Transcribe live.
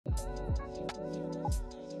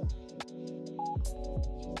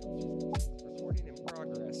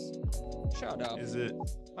Shut up. Is it?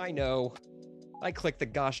 I know. I clicked the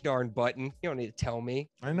gosh darn button. You don't need to tell me.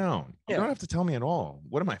 I know. You don't have to tell me at all.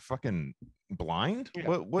 What am I, fucking blind?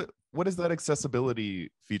 Yeah. What is that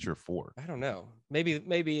accessibility feature for? I don't know.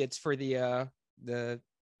 Maybe it's for the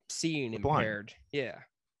seeing blind. impaired. Yeah.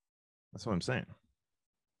 That's what I'm saying.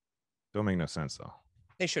 Don't make no sense though.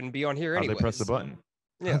 They shouldn't be on here How'd anyways. they press the button?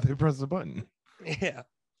 Yeah. How'd they press the button? Yeah.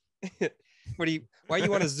 Why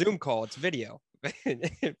you want a Zoom call? It's video.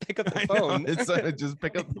 Pick up the phone. Just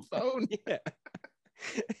pick up the phone. Yeah.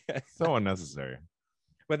 So unnecessary.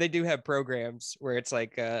 But they do have programs where it's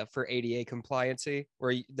like for ADA compliancy,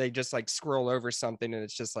 where they just like scroll over something and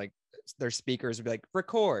it's just like their speakers would be like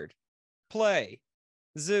record, play,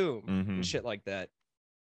 Zoom, and shit like that.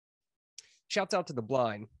 Shouts out to the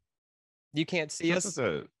blind. You can't see us.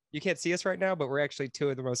 You can't see us right now, but we're actually two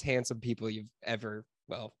of the most handsome people you've ever.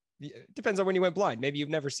 Well, it depends on when you went blind. Maybe you've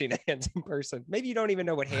never seen a handsome person. Maybe you don't even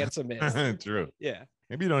know what handsome is. True. Yeah.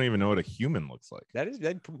 Maybe you don't even know what a human looks like.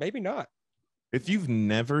 Maybe not. If you've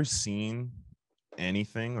never seen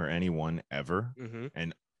anything or anyone ever,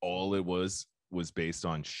 and all it was based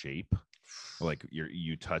on shape, like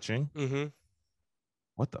you touching,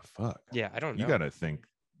 what the fuck? Yeah, I don't know. You gotta think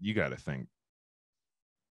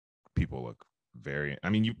people look very, I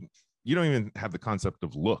mean, you don't even have the concept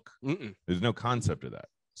of look. There's no concept of that.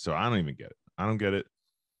 So I don't even get it. I don't get it.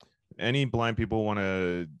 Any blind people want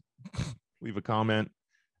to leave a comment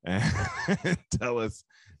and tell us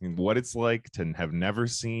what it's like to have never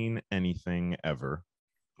seen anything ever.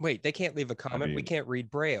 Wait, they can't leave a comment. We can't read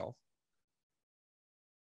Braille.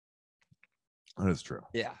 That is true.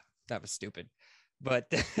 Yeah, that was stupid. But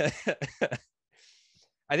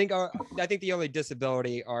I think the only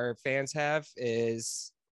disability our fans have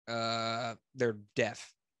is they're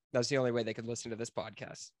deaf. That's the only way they could listen to this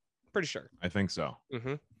podcast. Pretty sure. I think so.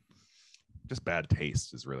 Just bad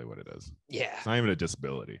taste is really what it is. Yeah. It's not even a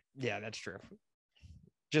disability. Yeah, that's true.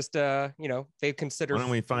 Just they consider. Why don't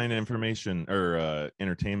we find information or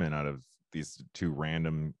entertainment out of these two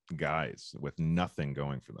random guys with nothing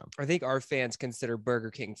going for them? I think our fans consider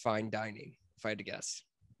Burger King fine dining, if I had to guess.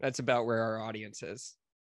 That's about where our audience is.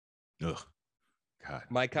 Ugh. God,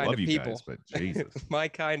 my kind of people, guys, but Jesus. My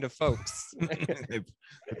kind of folks. they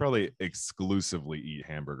probably exclusively eat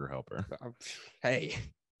Hamburger Helper. Hey,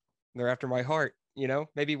 they're after my heart.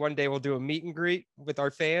 Maybe one day we'll do a meet and greet with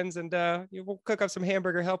our fans, and we'll cook up some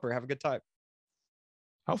Hamburger Helper. Have a good time.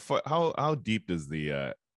 How deep does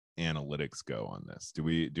the analytics go on this? Do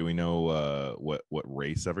we know what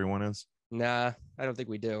race everyone is? Nah, I don't think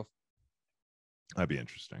we do. That'd be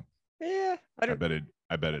interesting. Yeah, I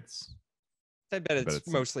bet it's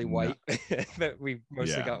mostly white. But we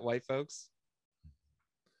mostly got white folks.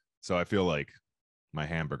 So I feel like my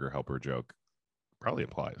Hamburger Helper joke probably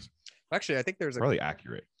applies. Actually, I think there's probably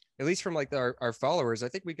accurate. At least from like our followers, I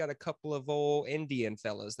think we got a couple of old Indian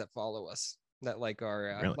fellas that follow us that like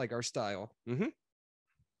our like our style.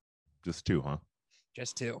 Just two, huh?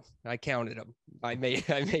 Just two. I counted them. I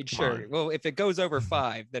made sure. Well, if it goes over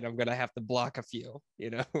 5, then I'm gonna have to block a few. We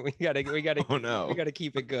gotta. Oh no. We gotta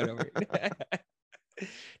keep it good over here.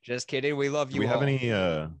 Just kidding. We love you. Do we all. have any?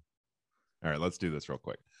 All right, let's do this real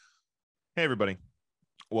quick. Hey everybody,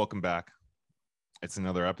 welcome back. It's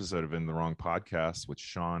another episode of In the Wrong Podcast with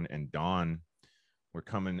Sean and Don. We're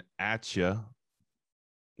coming at you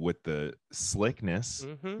with the slickness.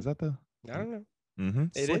 Is that the? I don't know.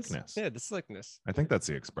 Slickness. Yeah, the slickness. I think that's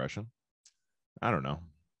the expression. I don't know.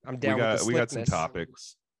 I'm down with the slickness. We got some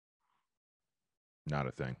topics. Not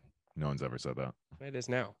a thing. No one's ever said that. It is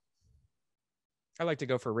now. I like to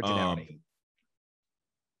go for originality.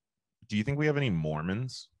 Do you think we have any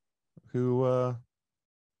Mormons who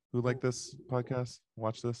like this podcast?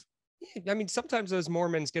 Watch this? Yeah, I mean, sometimes those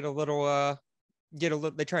Mormons get a little.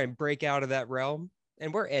 They try and break out of that realm.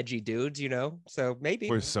 And we're edgy dudes, so maybe.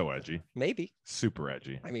 We're so edgy. Maybe. Super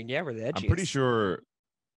edgy. I mean, yeah, we're the edgiest. I'm pretty sure.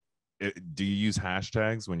 Do you use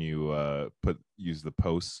hashtags when you use the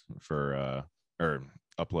posts for or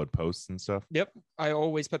upload posts and stuff? Yep. I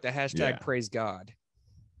always put the hashtag praise God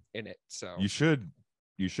in it. So you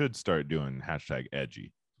should start doing hashtag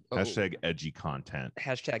edgy. Hashtag edgy content.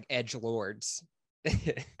 Hashtag Edgelords.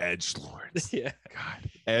 Edgelords. Yeah. God.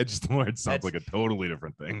 Edgelords sounds like a totally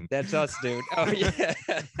different thing. That's us, dude. Oh yeah.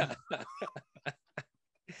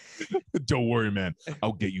 Don't worry, man.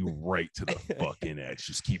 I'll get you right to the fucking edge.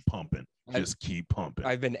 Just keep pumping. Keep pumping.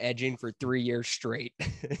 I've been edging for 3 years straight.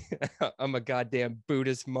 I'm a goddamn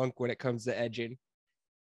Buddhist monk when it comes to edging.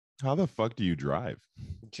 How the fuck do you drive?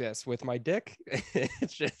 Just with my dick.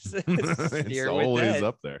 It's always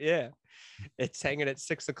up there. Yeah. It's hanging at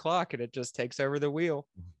 6 o'clock and it just takes over the wheel.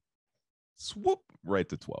 Swoop right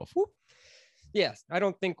to 12. Whoop. Yes, I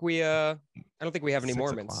don't think we have any 6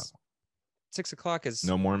 Mormons. o'clock. 6 o'clock is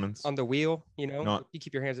No Mormons on the wheel. You know, no, you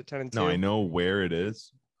keep your hands at 10 and 2. no, I know where it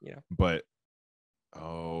is. Yeah, But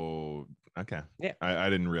okay. Yeah. I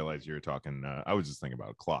didn't realize you were talking. I was just thinking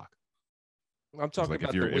about a clock. I'm talking like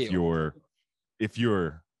about if the wheel. if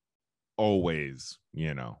you're always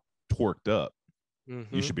torqued up,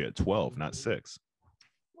 Mm-hmm. you should be at 12, not 6.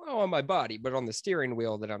 Well, on my body, but on the steering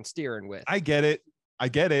wheel that I'm steering with. I get it.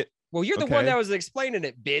 Well, you're the one that was explaining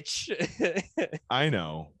it, bitch. I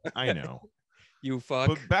know. You fuck.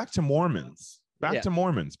 But back to Mormons. Back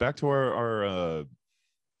to our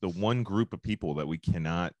the one group of people that we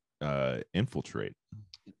cannot infiltrate.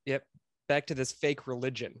 Yep. Back to this fake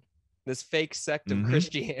religion, this fake sect of Mhm.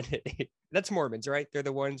 Christianity. That's Mormons, right? They're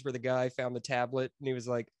the ones where the guy found the tablet and he was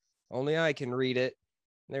like, only I can read it.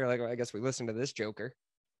 And they were like, well, I guess we listen to this joker.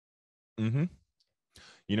 Mm-hmm.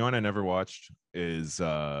 You know what I never watched is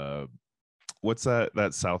what's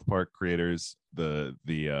that South Park creators, they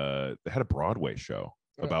had a Broadway show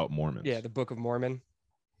about Mormons. Yeah, the Book of Mormon.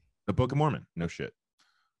 The Book of Mormon. No shit.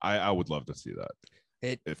 I would love to see that.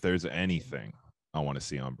 If there's anything I want to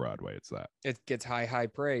see on Broadway, it's that. It gets high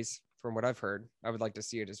praise from what I've heard. I would like to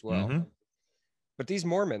see it as well. Mm-hmm. But these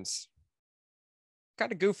Mormons,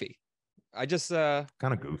 kind of goofy. Kind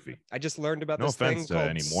of goofy. I just learned about no this thing offense to called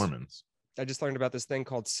any Mormons. I just learned about this thing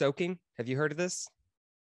called soaking. Have you heard of this?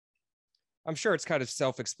 I'm sure it's kind of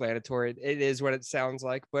self-explanatory. It is what it sounds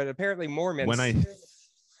like, but apparently Mormons. When I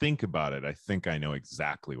think about it, I think I know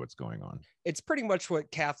exactly what's going on. It's pretty much what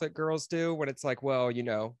Catholic girls do when it's like, well,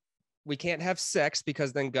 we can't have sex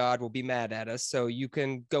because then God will be mad at us. So you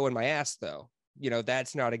can go in my ass though.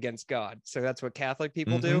 That's not against God. So that's what Catholic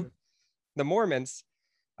people do. The Mormons,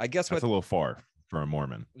 I guess that's a little far for a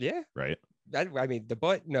Mormon. Yeah. Right. The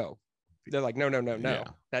butt, no. They're like, no. Yeah.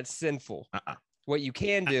 That's sinful. What you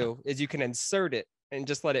can do is you can insert it and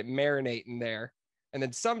just let it marinate in there. And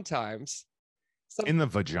then sometimes in the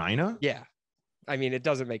vagina? Yeah. I mean, it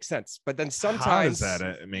doesn't make sense. But then sometimes how does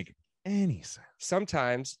that make any sense?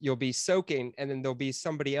 Sometimes you'll be soaking and then there'll be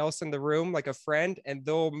somebody else in the room, like a friend, and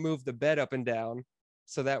they'll move the bed up and down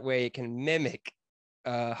so that way it can mimic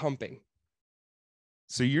humping.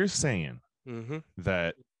 So you're saying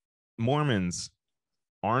that Mormons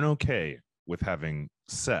aren't okay with having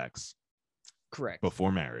sex, correct,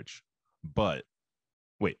 before marriage, but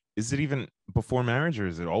wait, is it even before marriage or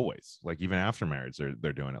is it always, like, even after marriage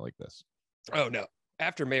they're doing it like this? Oh no,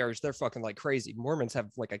 after marriage they're fucking like crazy. Mormons have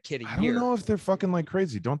like a kid a year. I don't know if they're fucking like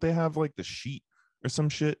crazy. Don't they have like the sheet or some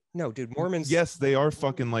shit? No, dude, Mormons. Yes, they are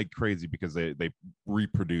fucking like crazy because they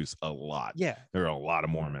reproduce a lot. Yeah, there are a lot of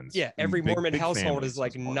Mormons. Yeah, every Mormon household is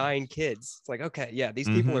like 9 kids. It's like, okay, yeah, these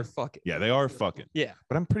people are fucking. Yeah, they are fucking. Yeah,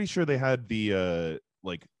 but I'm pretty sure they had the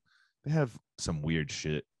they have some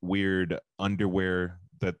weird underwear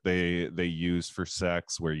that they use for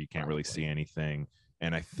sex where you can't really see anything,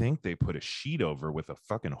 and I think they put a sheet over with a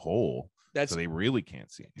fucking hole. So they really can't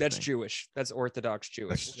see anything. That's Jewish. That's Orthodox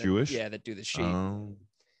Jewish. That's Jewish? Yeah, that do the sheet.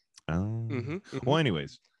 Well,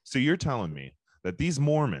 anyways, so you're telling me that these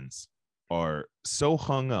Mormons are so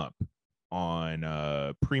hung up on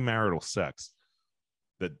premarital sex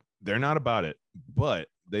that they're not about it, but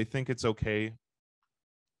they think it's okay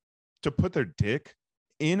to put their dick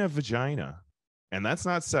in a vagina, and that's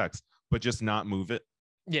not sex, but just not move it.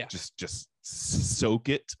 Yeah. Just soak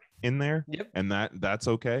it in there. Yep. And that's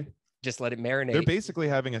okay. Just let it marinate. They're basically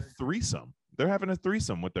having a threesome. They're having a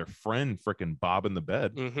threesome with their friend freaking Bob in the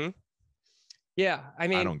bed. Yeah. I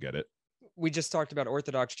mean, I don't get it. We just talked about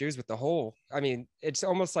Orthodox Jews with the whole. I mean, it's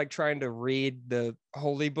almost like trying to read the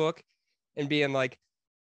holy book and being like,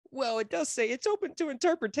 well, it does say it's open to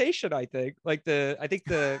interpretation, I think. Like the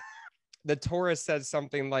Torah says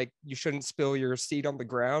something like you shouldn't spill your seed on the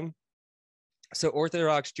ground. So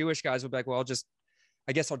Orthodox Jewish guys would be like, well,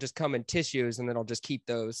 I guess I'll just come in tissues and then I'll just keep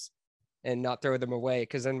those and not throw them away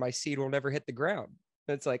because then my seed will never hit the ground.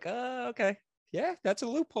 And it's like, oh, okay. Yeah, that's a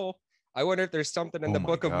loophole. I wonder if there's something in the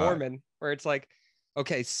Book of Mormon where it's like,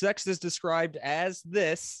 okay, sex is described as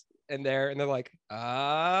this and they're like,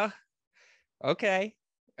 okay.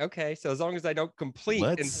 So as long as I don't complete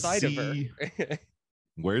inside of her.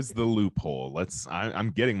 Where's the loophole?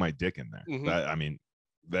 I'm getting my dick in there.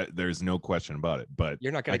 That there's no question about it, but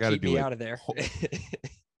you're not going to keep me out of there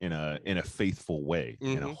in a faithful way,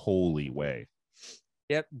 in a holy way.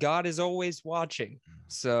 Yep. God is always watching.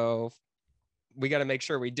 So we got to make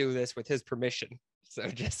sure we do this with his permission. So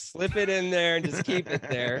just slip it in there and just keep it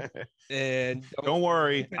there. And don't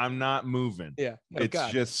worry, I'm not moving. Yeah. No,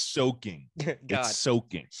 it's just soaking. God. It's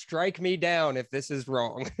soaking. Strike me down if this is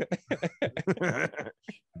wrong.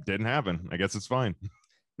 Didn't happen. I guess it's fine.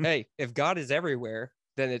 Hey, if God is everywhere,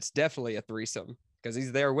 then it's definitely a threesome because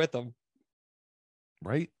he's there with them.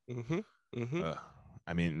 Right? Mm-hmm. Mm-hmm.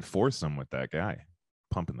 I mean, foursome with that guy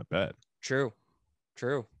pumping the bed. True.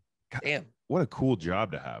 God, Damn. what a cool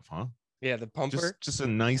job to have, huh? Yeah, the pumper. Just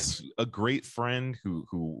a great friend who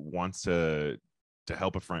wants to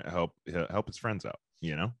help help his friends out,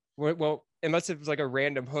 you know? Well, unless it was like a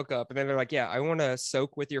random hookup, and then they're like, "Yeah, I want to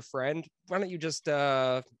soak with your friend. Why don't you just,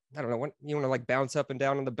 I don't know, you want to like bounce up and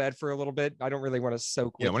down on the bed for a little bit? I don't really want to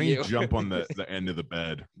soak with Why don't you." you jump on the end of the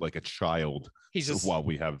bed like a child? He's just while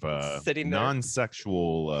we have sitting there.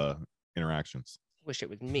 non-sexual interactions. Wish it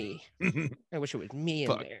was me. I wish it was me in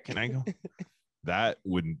there. Can I go? That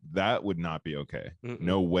would not be okay. Mm-mm.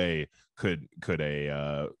 No way could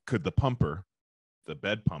the pumper, the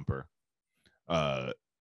bed pumper,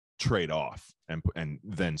 trade off and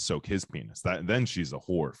then soak his penis. Then she's a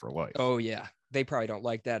whore for life. Oh yeah, they probably don't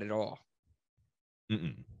like that at all.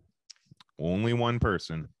 Mm-mm. Only one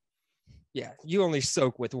person. Yeah, you only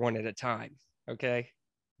soak with one at a time. Okay,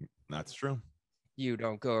 that's true. You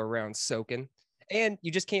don't go around soaking, and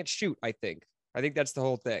you just can't shoot. I think that's the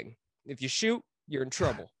whole thing. If you shoot, you're in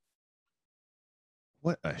trouble.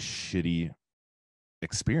 What a shitty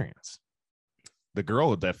experience. The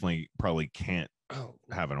girl definitely probably can't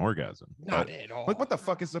have an orgasm. Not at all. Like, what the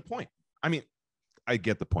fuck is the point? I mean, I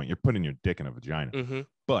get the point. You're putting your dick in a vagina,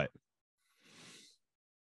 but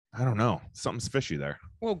I don't know. Something's fishy there.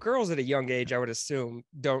 Well, girls at a young age, I would assume,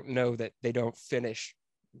 don't know that they don't finish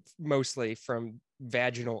mostly from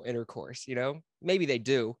vaginal intercourse. You know, maybe they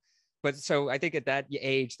do. But so I think at that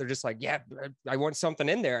age, they're just like, yeah, I want something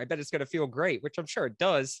in there. I bet it's going to feel great, which I'm sure it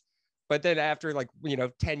does. But then after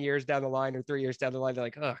 10 years down the line or 3 years down the line, they're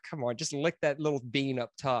like, oh, come on, just lick that little bean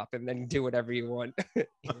up top and then do whatever you want.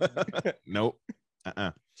 Nope.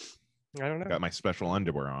 I don't know. Got my special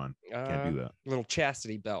underwear on. Can't do that. Little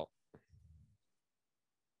chastity belt.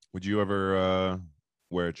 Would you ever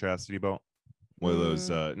wear a chastity belt? One of those,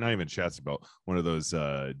 not even a chastity belt, one of those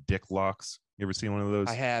dick locks. You ever seen one of those?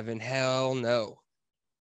 I haven't. Hell no.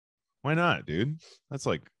 Why not, dude? That's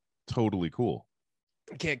like totally cool.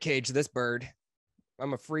 I can't cage this bird.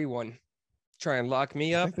 I'm a free one. Try and lock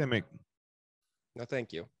me up. I think they make. No,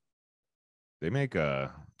 thank you. They make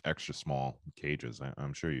extra small cages.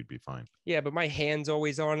 I'm sure you'd be fine. Yeah, but my hand's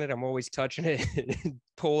always on it. I'm always touching it,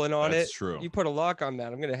 pulling on it. That's true. You put a lock on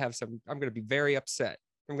that, I'm gonna be very upset.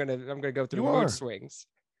 I'm gonna go through mood swings.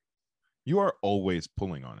 You are always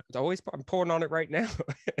pulling on it. I'm pulling on it right now.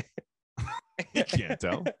 You can't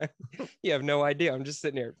tell. You have no idea. I'm just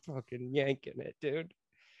sitting here fucking yanking it, dude.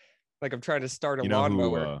 Like I'm trying to start a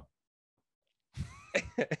lawnmower.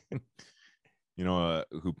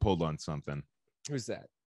 Who pulled on something? Who's that?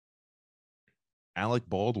 Alec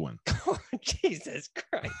Baldwin. Oh, Jesus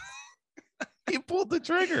Christ. He pulled the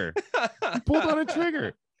trigger. He pulled on a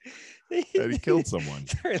trigger. And he killed someone.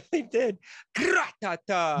 Certainly did.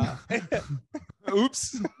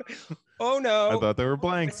 Oops. Oh no. I thought there were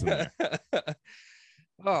blanks in there.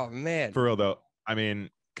 Oh man. For real though, I mean,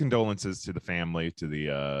 condolences to the family, to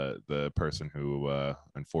the person who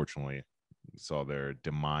unfortunately saw their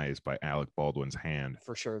demise by Alec Baldwin's hand.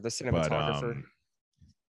 For sure. The cinematographer.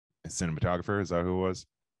 Cinematographer, is that who it was?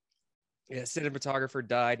 Yeah, cinematographer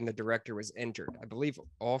died and the director was injured. I believe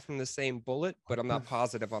all from the same bullet, but I'm not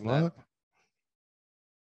positive on that.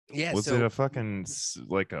 Yeah. Was it a fucking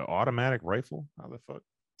like an automatic rifle? How the fuck?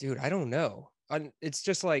 Dude, I don't know. It's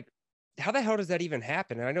just like, how the hell does that even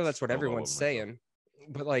happen? And I know that's what everyone's saying,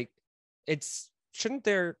 but like, shouldn't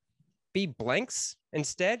there be blanks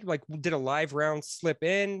instead? Like, did a live round slip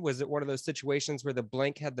in? Was it one of those situations where the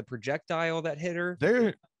blank had the projectile that hit her?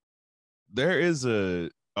 There is a.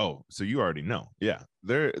 Oh, so you already know. Yeah,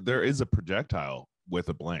 there is a projectile with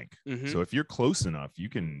a blank. Mm-hmm. So if you're close enough, you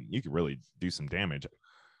can really do some damage.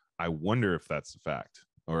 I wonder if that's the fact,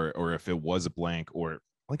 or if it was a blank, or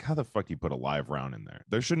like how the fuck you put a live round in there?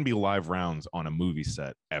 There shouldn't be live rounds on a movie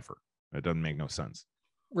set ever. It doesn't make no sense.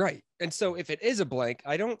 Right. And so if it is a blank,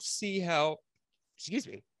 I don't see how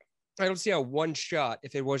one shot,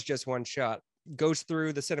 if it was just one shot, goes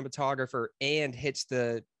through the cinematographer and hits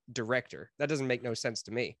the director. That doesn't make no sense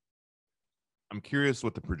to me. I'm curious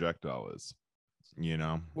what the projectile is,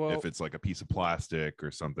 if it's like a piece of plastic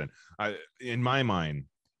or something. In my mind,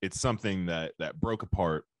 it's something that broke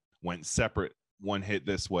apart, went separate. One hit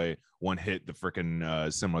this way, one hit the freaking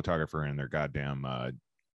cinematographer in their goddamn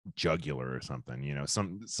jugular or something,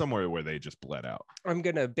 somewhere where they just bled out. I'm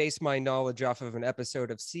gonna base my knowledge off of an episode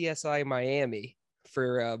of CSI Miami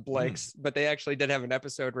for blanks, but they actually did have an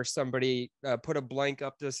episode where somebody put a blank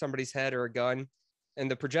up to somebody's head or a gun, and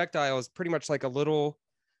the projectile is pretty much like a little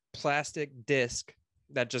plastic disc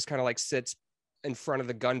that just kind of like sits in front of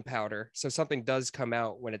the gunpowder. So something does come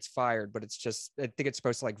out when it's fired, but it's just, I think it's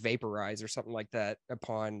supposed to like vaporize or something like that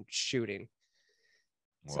upon shooting.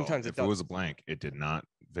 Well, Sometimes if it was a blank, it did not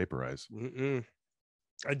vaporize. Mm-mm.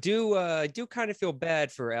 I do kind of feel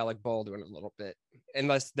bad for Alec Baldwin a little bit,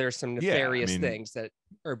 unless there's some nefarious things that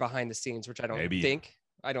are behind the scenes, which I don't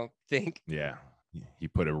think. Yeah. He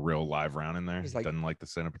put a real live round in there. He's like, doesn't like the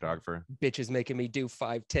cinematographer. Bitch is making me do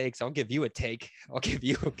 5 takes. I'll give you a take. I'll give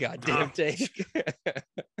you a goddamn take.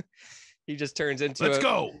 He just turns into Let's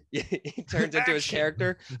go. He turns into his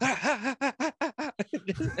character. I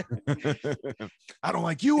don't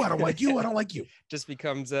like you. I don't like you. I don't like you. Just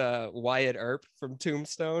becomes Wyatt Earp from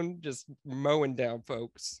Tombstone, just mowing down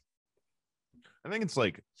folks. I think it's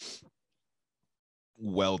like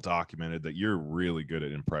well documented that you're really good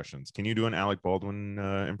at impressions. Can you do an Alec Baldwin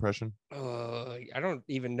impression? I don't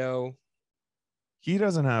even know. He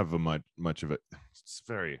doesn't have much of it. It's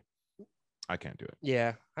very. I can't do it.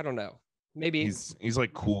 Yeah, I don't know. Maybe he's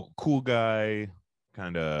like cool guy,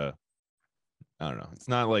 kind of. I don't know. It's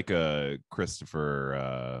not like a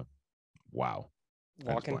Christopher. Wow, Walken.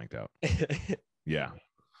 I just blanked out. Yeah,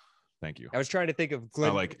 thank you. I was trying to think of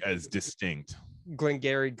Glenn, not like as distinct. Glenn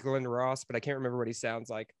Ross, but I can't remember what he sounds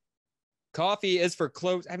like. Coffee is for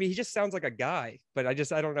clothes. I mean, he just sounds like a guy, but I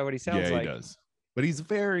don't know what he sounds like. Yeah, he does. But he's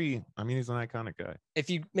very. I mean, he's an iconic guy. If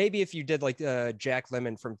you did like Jack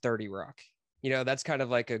Lemmon from 30 Rock, that's kind of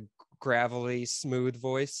like a gravelly, smooth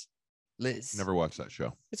voice. Liz. Never watched that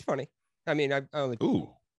show. It's funny. I mean, I only. Ooh,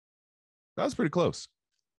 that was pretty close.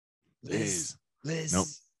 Liz. Nope,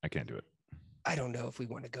 I can't do it. I don't know if we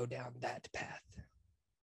want to go down that path.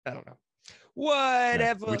 I don't know.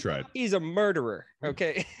 Whatever. We tried. He's a murderer.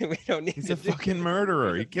 Okay, we don't need. He's a fucking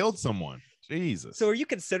murderer. He killed someone. Jesus. So are you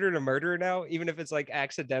considered a murderer now, even if it's like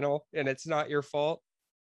accidental and it's not your fault?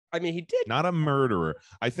 I mean, he did. Not a murderer.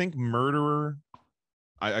 I think murderer.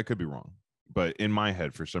 I could be wrong, but in my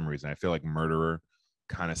head, for some reason, I feel like murderer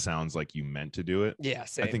kind of sounds like you meant to do it. Yeah,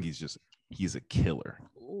 same. I think he's a killer.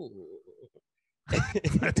 Ooh.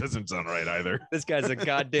 That doesn't sound right either. This guy's a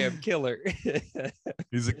goddamn killer.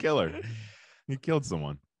 He's a killer. He killed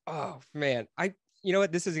someone. Oh man, you know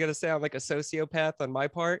what? This is gonna sound like a sociopath on my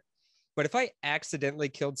part, but if I accidentally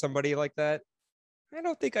killed somebody like that, I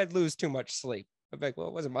don't think I'd lose too much sleep. I'm like, well,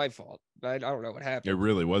 it wasn't my fault. I don't know what happened. It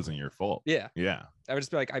really wasn't your fault. Yeah. Yeah. I would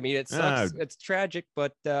just be like, I mean, it sucks. It's tragic,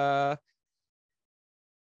 but what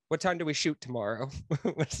time do we shoot tomorrow?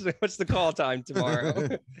 what's the call time tomorrow?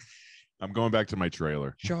 I'm going back to my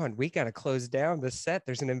trailer. Sean, we got to close down the set.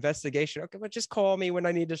 There's an investigation. Okay, but just call me when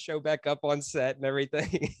I need to show back up on set and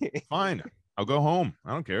everything. Fine. I'll go home.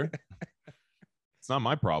 I don't care. It's not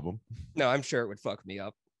my problem. No, I'm sure it would fuck me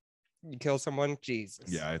up. You kill someone?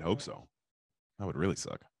 Jesus. Yeah, I'd hope so. That would really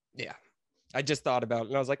suck. Yeah. I just thought about it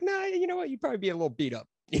and I was like, nah, you know what? You'd probably be a little beat up.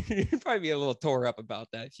 You'd probably be a little tore up about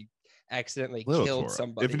that if you accidentally killed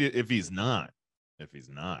somebody. If he's not.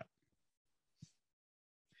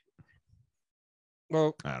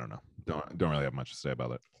 Well, I don't know. Don't really have much to say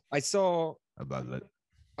about it. I saw about it.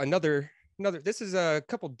 Another. This is a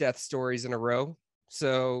couple death stories in a row.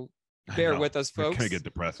 So bear with us, folks. It's gonna get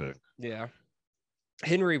depressing. Yeah.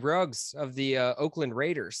 Henry Ruggs of the Oakland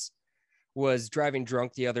Raiders was driving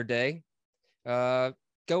drunk the other day,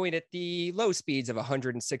 going at the low speeds of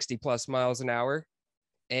 160 plus miles an hour,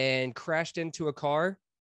 and crashed into a car,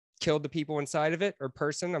 killed the people inside of it, or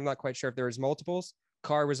person. I'm not quite sure if there was multiples.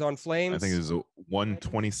 Car was on flames. I think it was a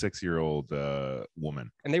 26-year-old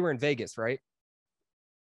woman. And they were in Vegas, right?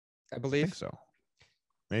 I believe. I think so.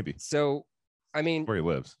 Maybe. So, I mean, where he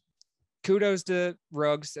lives. Kudos to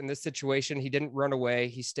Ruggs in this situation. He didn't run away.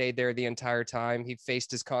 He stayed there the entire time. He faced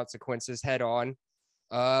his consequences head on.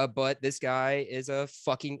 But this guy is a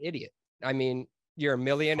fucking idiot. I mean, you're a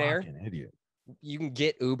millionaire. Fucking idiot. You can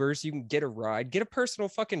get Ubers. You can get a ride. Get a personal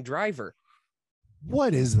fucking driver.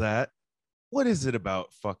 What is that? What is it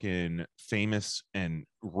about fucking famous and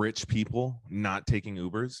rich people not taking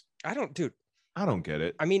Ubers? I don't get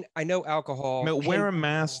it. I mean, I know alcohol. Wear a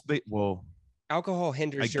mask. Alcohol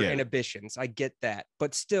hinders your inhibitions. I get that.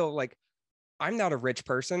 But still, like, I'm not a rich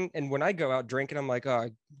person. And when I go out drinking, I'm like, oh, I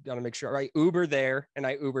got to make sure I Uber there and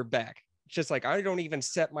I Uber back. It's just like, I don't even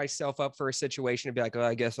set myself up for a situation to be like, oh,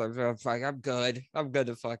 I guess I'm good. I'm good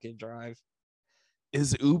to fucking drive.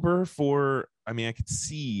 Is Uber for, I mean, I could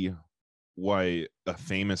see why a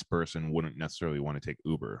famous person wouldn't necessarily want to take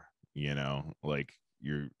Uber, like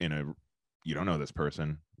you don't know this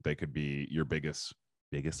person. They could be your biggest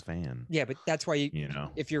fan. Yeah, but that's why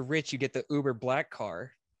if you're rich, you get the Uber black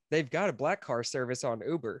car. They've got a black car service on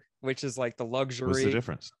Uber, which is like the luxury. What's the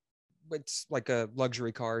difference? It's like a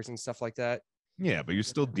luxury cars and stuff like that. Yeah, but you're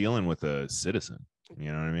still dealing with a citizen.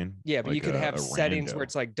 You know what I mean? Yeah, but like you could have a settings rando. where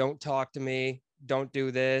it's like, don't talk to me, don't do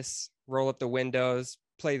this, roll up the windows,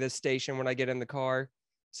 play this station when I get in the car.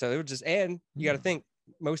 So it would just, and you got to think,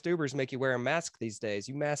 most Ubers make you wear a mask these days.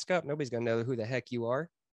 You mask up, nobody's going to know who the heck you are.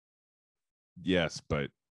 Yes, but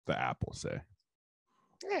the app will say.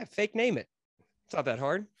 Yeah, fake name it. It's not that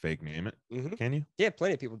hard. Fake name it? Mm-hmm. Can you? Yeah,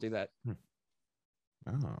 plenty of people do that.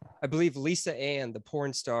 Oh. I believe Lisa Ann, the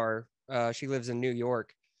porn star, she lives in New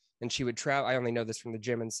York, and she would travel. I only know this from the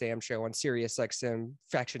Jim and Sam show on Sirius XM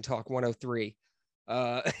Faction Talk 103.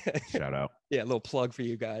 Shout out. Yeah, a little plug for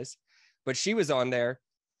you guys. But she was on there,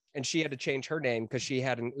 and she had to change her name because she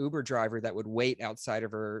had an Uber driver that would wait outside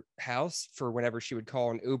of her house for whenever she would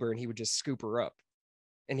call an Uber, and he would just scoop her up.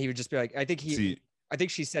 And he would just be like, I think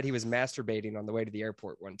she said he was masturbating on the way to the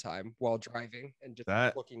airport one time while driving and just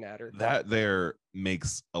looking at her. That there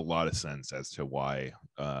makes a lot of sense as to why,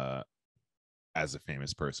 as a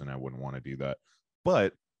famous person, I wouldn't want to do that.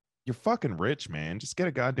 But you're fucking rich, man. Just get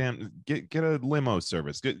a goddamn get a limo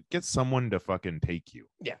service. Get someone to fucking take you.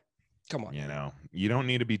 Yeah, come on. You know, you don't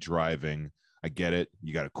need to be driving. I get it.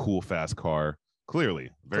 You got a cool, fast car. Clearly,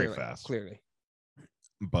 very fast. Clearly,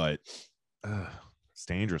 but it's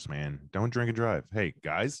dangerous, man. Don't drink and drive. Hey,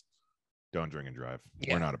 guys, don't drink and drive.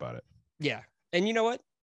 Yeah. We're not about it. Yeah. And you know what?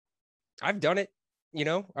 I've done it. You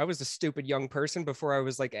know, I was a stupid young person before I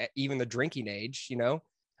was like even the drinking age. You know,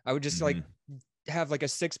 I would just like have like a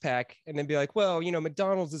 6-pack and then be like, well, you know,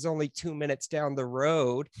 McDonald's is only 2 minutes down the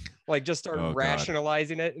road. Like just start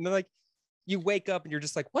rationalizing it. And then like you wake up and you're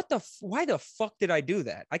just like, why the fuck did I do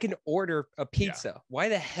that? I can order a pizza. Yeah. Why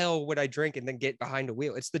the hell would I drink and then get behind a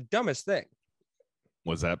wheel? It's the dumbest thing.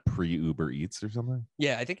 Was that pre-Uber Eats or something?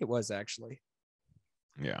 Yeah, I think it was actually.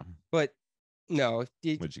 Yeah. But no, what'd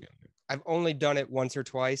you gonna do? I've only done it once or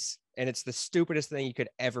twice, and it's the stupidest thing you could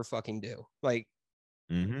ever fucking do. Like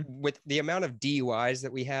with the amount of DUIs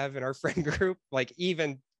that we have in our friend group, like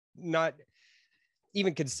even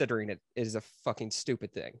considering it is a fucking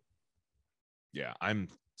stupid thing. Yeah, I'm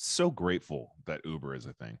so grateful that Uber is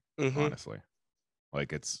a thing, honestly.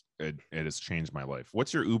 Like it has changed my life.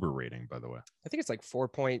 What's your Uber rating, by the way? I think it's like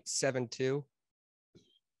 4.72.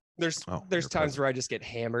 There's times where I just get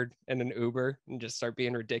hammered in an Uber and just start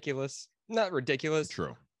being ridiculous. Not ridiculous.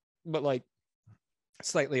 True. But like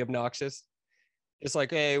slightly obnoxious. It's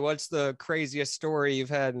like, hey, what's the craziest story you've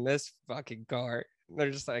had in this fucking car? And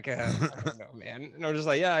they're just like, I don't know, man. And I'm just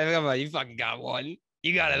like, yeah, you fucking got one.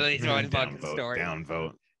 You got at least one fucking story.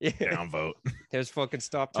 Downvote. Yeah. Downvote. Just fucking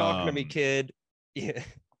stop talking to me, kid. Yeah.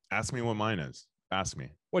 Ask me what mine is. Ask me.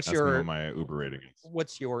 Ask me what my Uber rating is.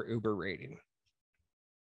 What's your Uber rating?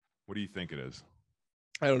 What do you think it is?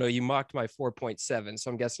 I don't know. You mocked my 4.7,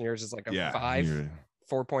 so I'm guessing yours is like a 5,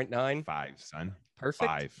 4.9. 5, son.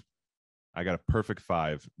 Perfect. 5. I got a perfect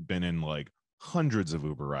 5. Been in like hundreds of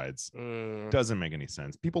Uber rides. Doesn't make any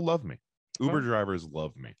sense. People love me. Uber drivers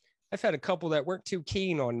love me. I've had a couple that weren't too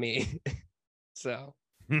keen on me. So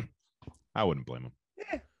I wouldn't blame them.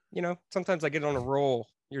 Yeah. You know, sometimes I get on a roll.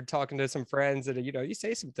 You're talking to some friends and, you know, you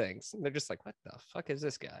say some things and they're just like, what the fuck is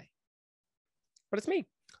this guy? But it's me.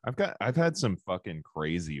 I've had some fucking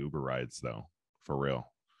crazy Uber rides though, for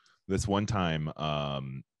real. This one time, I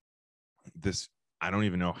don't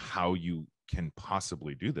even know how you can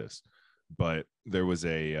possibly do this, but there was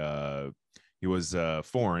he was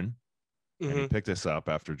foreign and he picked us up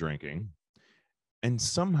after drinking, and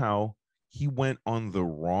somehow he went on the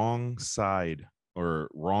wrong side or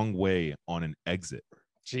wrong way on an exit.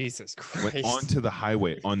 Jesus Christ. Went onto the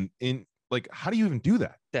highway like, how do you even do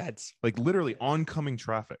that? That's like literally oncoming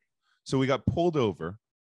traffic. So we got pulled over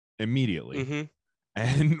immediately.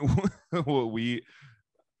 And we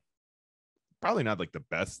probably not like the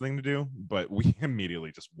best thing to do, but we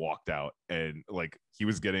immediately just walked out, and like he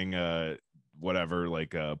was getting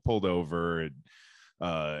pulled over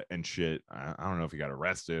and shit. I don't know if he got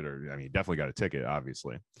arrested or, I mean, he definitely got a ticket,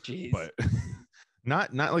 obviously. Jeez. But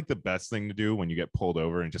not like the best thing to do when you get pulled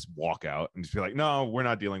over and just walk out and just be like, no, we're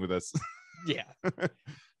not dealing with this. Yeah.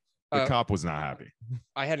 The cop was not happy.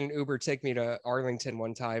 I had an Uber take me to Arlington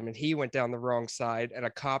one time, and he went down the wrong side, and a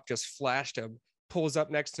cop just flashed him, pulls up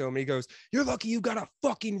next to him, and he goes, "You're lucky you got a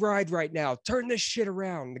fucking ride right now. Turn this shit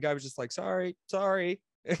around." And the guy was just like, sorry.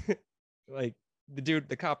 Like the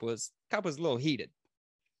cop was a little heated.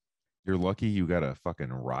 You're lucky you got a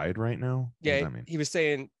fucking ride right now? Yeah, what does that mean? He was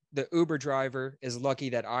saying the Uber driver is lucky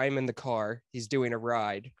that I'm in the car. He's doing a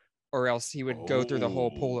ride, or else he would go through the whole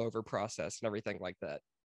pullover process and everything like that.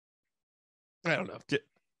 I don't know.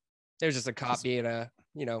 There's just a cop being a,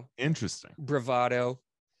 interesting bravado.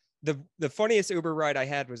 The funniest Uber ride I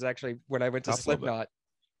had was actually when I went to Slipknot.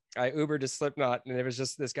 I Ubered to Slipknot, and it was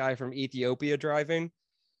just this guy from Ethiopia driving,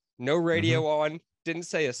 no radio on, didn't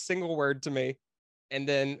say a single word to me. And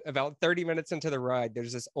then about 30 minutes into the ride,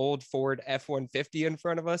 there's this old Ford F-150 in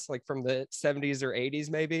front of us, like from the 70s or 80s,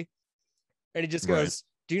 maybe. And he just goes,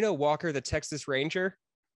 do you know Walker, the Texas Ranger?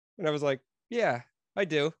 And I was like, yeah, I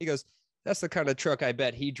do. He goes, that's the kind of truck I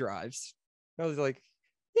bet he drives. And I was like,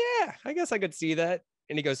 yeah, I guess I could see that.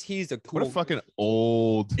 And he goes, he's a cool. What a fucking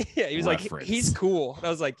old yeah, he was reference. like, he's cool. And I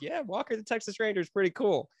was like, yeah, Walker, the Texas Ranger is pretty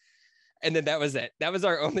cool. And then that was it. That was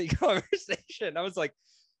our only conversation. I was like,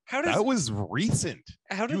 how does that was recent?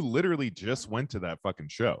 How did you literally just went to that fucking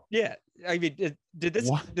show? Yeah, I mean, did this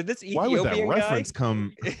Ethiopian why would that reference guy,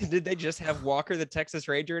 come? Did they just have Walker the Texas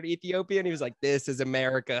Ranger in Ethiopia? And he was like, "This is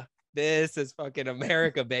America. This is fucking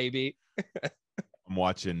America, baby." I'm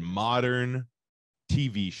watching modern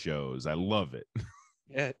TV shows. I love it.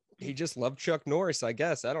 Yeah, he just loved Chuck Norris, I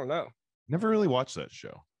guess. I don't know. Never really watched that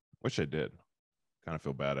show. Wish I did. Kind of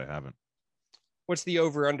feel bad I haven't. What's the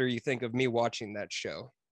over/under you think of me watching that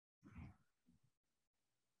show?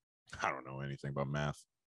 I don't know anything about math.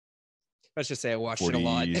 Let's just say I watched it a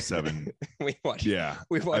lot. 47. we watched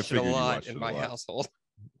it a lot in my household.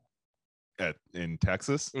 In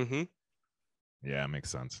Texas? Mm-hmm. Yeah, makes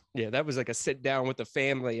sense. Yeah, that was like a sit down with the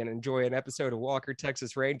family and enjoy an episode of Walker,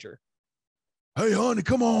 Texas Ranger. Hey, honey,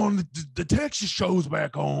 come on. The Texas show's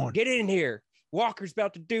back on. Get in here. Walker's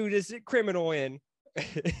about to do this criminal in.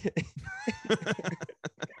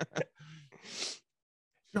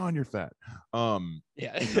 Sean, you're fat.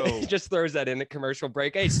 Yeah, so just throws that in at commercial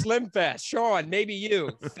break. Hey, Slim Fast, Sean, maybe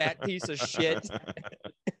you, fat piece of shit.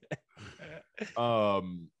 I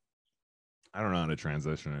don't know how to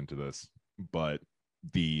transition into this, but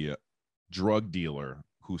the drug dealer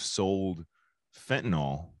who sold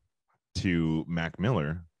fentanyl to Mac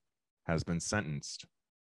Miller has been sentenced.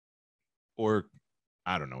 Or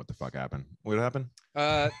I don't know what the fuck happened. What happened?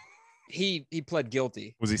 He pled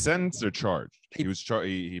guilty. Was he sentenced or charged?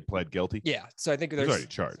 He pled guilty. Yeah, so I think there's already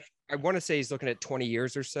charged. I want to say he's looking at 20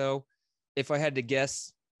 years or so. If I had to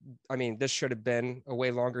guess, I mean, this should have been a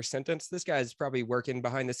way longer sentence. This guy's probably working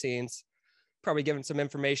behind the scenes, probably giving some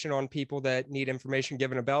information on people that need information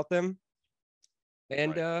given about them.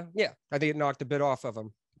 And yeah, I think it knocked a bit off of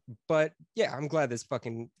him. But yeah, I'm glad this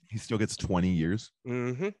fucking. He still gets 20 years.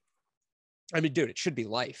 Mm-hmm. I mean, dude, it should be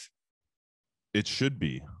life. It should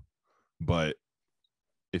be. But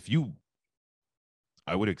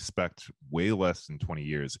I would expect way less than 20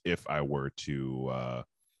 years if I were to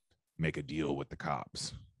make a deal with the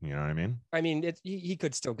cops. You know what I mean? I mean, he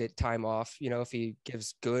could still get time off, you know, if he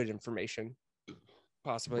gives good information,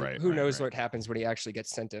 possibly. Right, Who knows what happens when he actually gets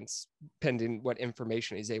sentenced, pending what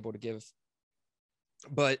information he's able to give.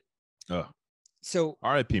 But so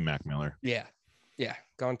R.I.P. Mac Miller. Yeah,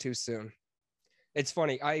 gone too soon. It's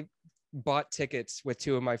funny. I bought tickets with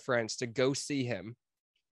two of my friends to go see him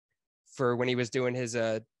for when he was doing his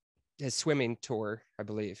swimming tour, I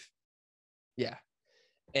believe. Yeah.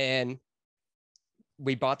 And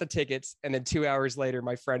we bought the tickets, and then 2 hours later,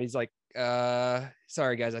 my friend, he's like,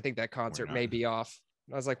 sorry guys, I think that concert may be off.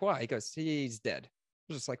 And I was like, why? He goes, he's dead. I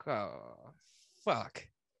was just like, oh, fuck.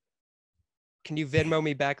 Can you Venmo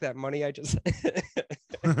me back that money I just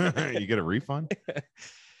You get a refund?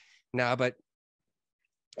 Nah, but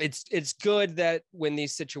it's good that when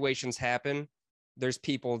these situations happen, there's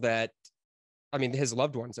people that, I mean, his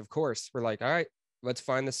loved ones, of course, were like, all right, let's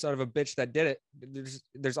find the son of a bitch that did it.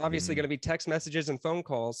 There's obviously going to be text messages and phone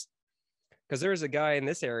calls, because there was a guy in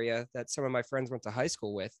this area that some of my friends went to high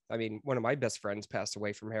school with. I mean, one of my best friends passed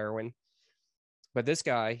away from heroin, but this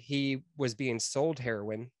guy, he was being sold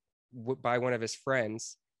heroin by one of his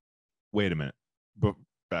friends. Wait a minute, but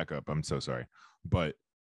back up. I'm so sorry, but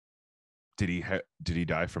did he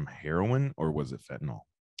die from heroin or was it fentanyl?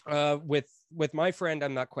 With my friend,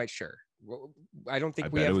 I'm not quite sure. I don't think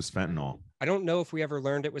it was fentanyl. I don't know if we ever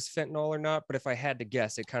learned it was fentanyl or not, but if I had to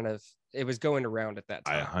guess, it was going around at that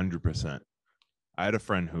time. 100%. I had a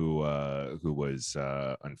friend who was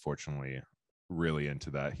unfortunately really into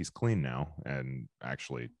that. He's clean now and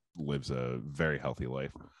actually lives a very healthy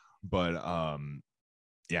life. But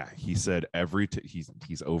yeah, he said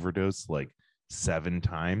he's overdosed like 7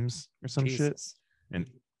 times or some shit, and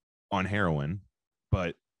on heroin.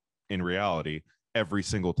 But in reality, every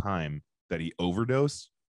single time that he overdosed,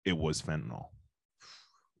 it was fentanyl.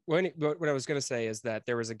 What I was going to say is that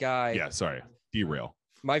there was a guy. Yeah, sorry. Derail.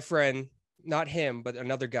 My friend, not him, but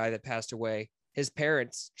another guy that passed away. His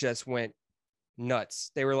parents just went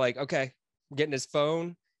nuts. They were like, okay, we're getting his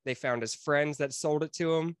phone. They found his friends that sold it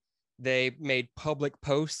to him. They made public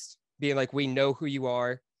posts being like, we know who you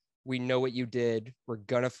are. We know what you did. We're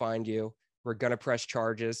going to find you. We're going to press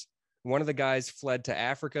charges. One of the guys fled to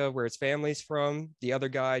Africa where his family's from. The other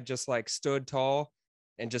guy just like stood tall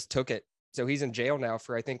and just took it. So he's in jail now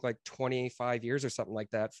for, I think, like 25 years or something like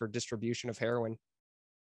that for distribution of heroin.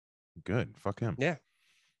 Good. Fuck him. Yeah.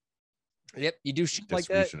 Yep. You do shit like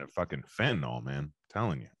that. Distribution of fucking fentanyl, man. I'm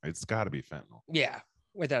telling you, it's got to be fentanyl. Yeah,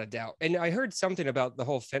 without a doubt. And I heard something about the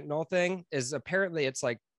whole fentanyl thing is apparently it's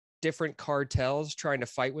like different cartels trying to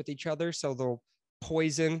fight with each other. So they'll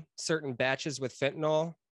poison certain batches with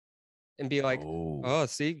fentanyl and be like, oh,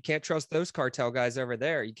 see, you can't trust those cartel guys over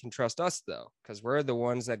there. You can trust us, though, because we're the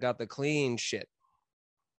ones that got the clean shit.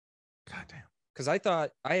 Goddamn. Because I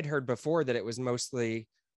had heard before that it was mostly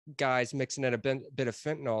guys mixing in a bit of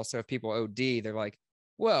fentanyl. So if people OD, they're like,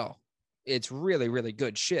 well, it's really, really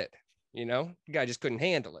good shit. You know, the guy just couldn't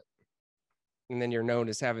handle it. And then you're known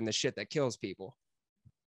as having the shit that kills people.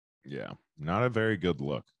 Yeah, not a very good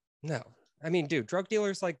look. No. I mean, dude, drug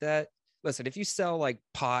dealers like that. Listen, if you sell like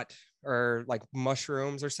pot or like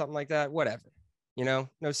mushrooms or something like that, whatever, you know,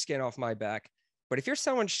 no skin off my back. But if you're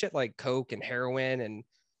selling shit like coke and heroin and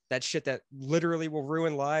that shit that literally will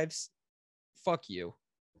ruin lives, fuck you.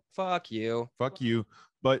 Fuck you. Fuck you.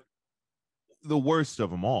 But the worst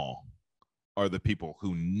of them all are the people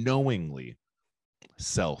who knowingly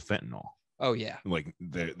sell fentanyl. Oh, yeah. Like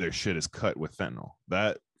their shit is cut with fentanyl.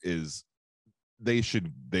 That is, they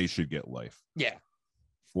should get life. Yeah.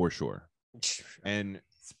 For sure. And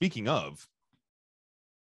speaking of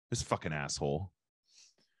this fucking asshole,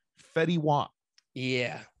 Fetty Wap,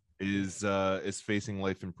 yeah, is facing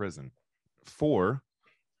life in prison for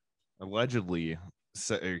allegedly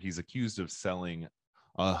he's accused of selling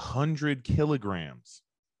 100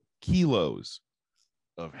 kilos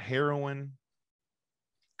of heroin,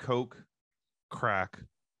 coke, crack,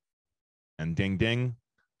 and ding ding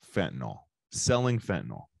fentanyl. Selling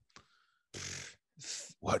fentanyl.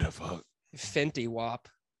 What the fuck? Fenty Wap.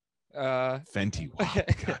 Fenty Wap.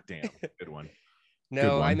 Goddamn. Good one. No,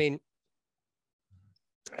 Good one. I mean,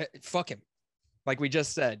 fuck him. Like we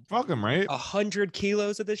just said. Fuck him, right? 100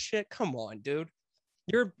 kilos of this shit. Come on, dude.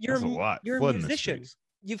 You're That's a lot. You're a musician.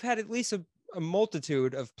 You've had at least a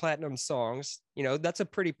multitude of platinum songs. You know, that's a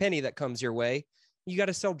pretty penny that comes your way. You got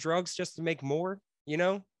to sell drugs just to make more. You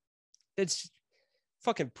know, it's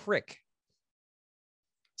fucking prick.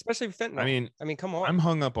 Especially fentanyl. I mean, come on. I'm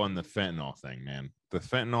hung up on the fentanyl thing, man. The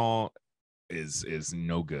fentanyl is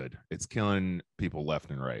no good. It's killing people left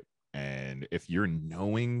and right. And if you're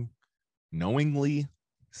knowingly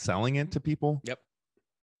selling it to people, yep.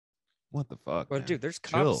 What the fuck? Well, man? Dude, there's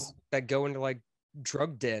cops that go into like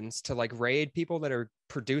drug dens to like raid people that are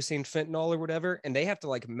producing fentanyl or whatever, and they have to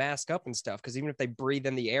like mask up and stuff because even if they breathe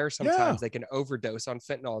in the air, sometimes they can overdose on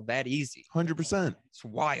fentanyl that easy. 100%. It's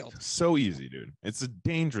wild. So easy, dude. It's a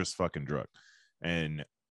dangerous fucking drug. And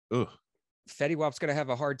Fetty Wap's gonna have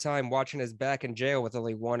a hard time watching his back in jail with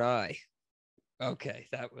only one eye. Okay,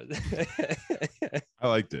 that was I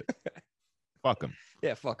liked it. Fuck him.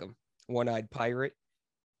 Yeah, fuck him. One-eyed pirate.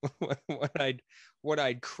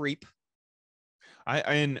 one-eyed creep. I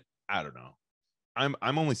don't know. I'm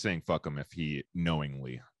only saying fuck him if he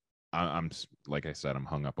knowingly. I'm like I said, I'm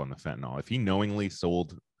hung up on the fentanyl. If he knowingly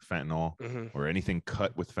sold fentanyl or anything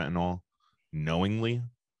cut with fentanyl, knowingly,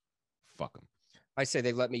 fuck him. I say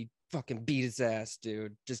they let me fucking beat his ass,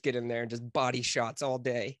 dude. Just get in there and just body shots all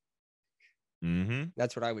day.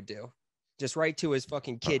 That's what I would do. Just right to his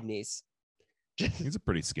fucking kidneys. He's a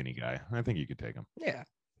pretty skinny guy. I think you could take him. Yeah.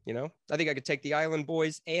 You know, I think I could take the Island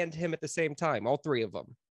Boys and him at the same time. All three of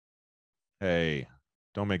them. Hey,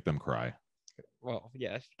 don't make them cry. Well,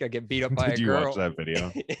 yeah, if you gotta get beat up by a girl. Did you watch that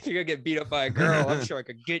video? If you're gonna get beat up by a girl, I'm sure I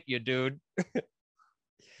could get you, dude.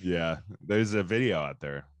 Yeah, there's a video out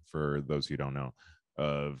there for those who don't know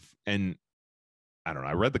and I don't know.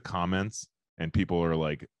 I read the comments and people are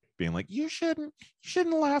like being like, you shouldn't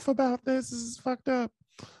laugh about this. This is fucked up.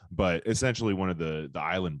 But essentially, one of the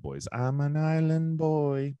Island Boys, I'm an island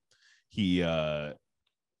boy. He, I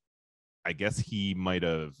guess he might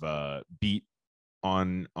have beat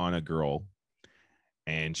on a girl,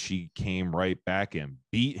 and she came right back and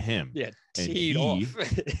beat him. Yeah, teed off.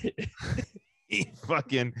 he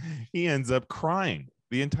ends up crying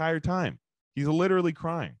the entire time. He's literally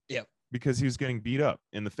crying. Yep. Because he was getting beat up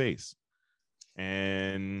in the face,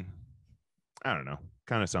 and I don't know.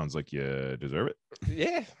 Kind of sounds like you deserve it.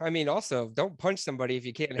 Yeah, I mean, also don't punch somebody if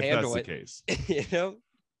you can't handle it. That's the case. You know,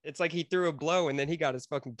 it's like he threw a blow and then he got his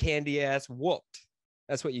fucking candy ass whooped.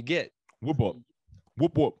 That's what you get. Whoop whoop,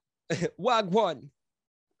 whoop whoop. Wagwan.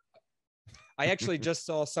 I actually just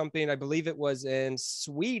saw something. I believe it was in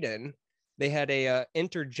Sweden. They had a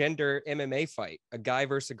intergender MMA fight, a guy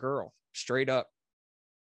versus a girl, straight up.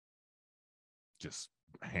 just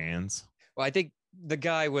hands. Well, I think the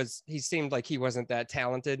guy he seemed like he wasn't that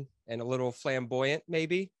talented and a little flamboyant,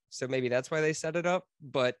 maybe. So maybe that's why they set it up.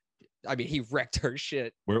 But I mean, he wrecked her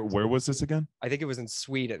shit. Where was this again? I think it was in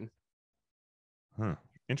Sweden. Huh.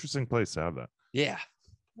 Interesting place to have that. Yeah.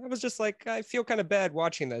 I was just like, I feel kind of bad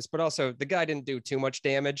watching this, but also the guy didn't do too much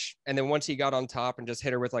damage. And then once he got on top and just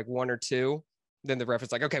hit her with like 1 or 2, then the ref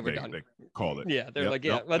was like, okay, we're done. They called it. Yeah. They're like,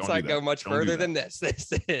 yeah, nope, let's not go much further than this.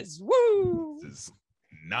 This is woo. This is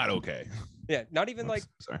not okay. Yeah. Not even like,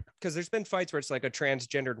 because there's been fights where it's like a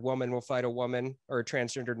transgendered woman will fight a woman or a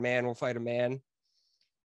transgendered man will fight a man.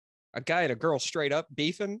 A guy and a girl straight up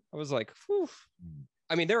beefing. I was like, whew.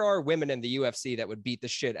 I mean, there are women in the UFC that would beat the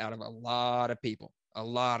shit out of a lot of people. A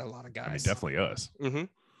lot of guys. I mean, definitely us.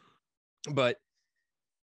 Mm-hmm. But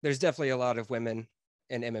there's definitely a lot of women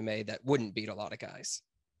in MMA that wouldn't beat a lot of guys.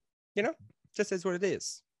 You know, just is what it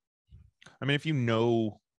is. I mean, if you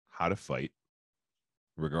know how to fight,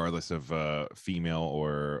 regardless of female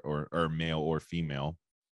or male or female,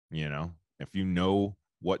 you know, if you know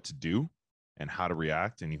what to do and how to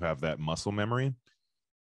react and you have that muscle memory,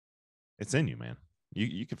 it's in you, man.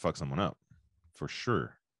 You could fuck someone up for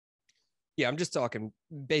sure. Yeah, I'm just talking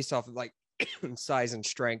based off of like size and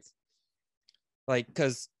strength. Like,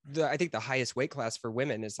 because I think the highest weight class for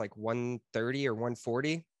women is like 130 or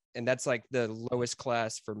 140. And that's like the lowest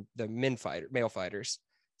class for the male fighters.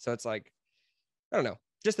 So it's like, I don't know,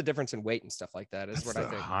 just the difference in weight and stuff like that is that's what I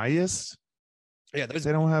think. Highest? Yeah,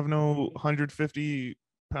 they don't have no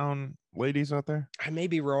 150-pound ladies out there. I may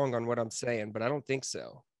be wrong on what I'm saying, but I don't think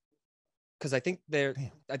so. Because I think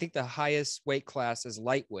the highest weight class is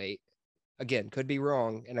lightweight. Again, could be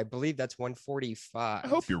wrong, and I believe that's 145. I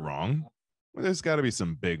hope you're wrong. Well, there's got to be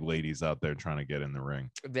some big ladies out there trying to get in the ring.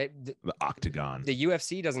 The octagon. The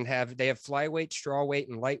UFC doesn't have. They have flyweight, strawweight,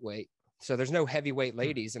 and lightweight. So there's no heavyweight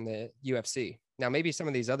ladies in the UFC. Now, maybe some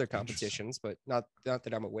of these other competitions, but not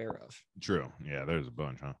that I'm aware of. True. Yeah, there's a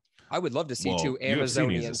bunch, huh? I would love to see two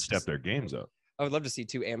Amazonians step their games up. I would love to see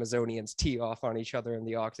two Amazonians tee off on each other in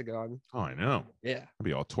the octagon. Oh, I know. Yeah. I'd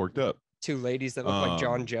be all torqued up. Two ladies that look like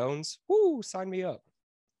John Jones. Woo, sign me up.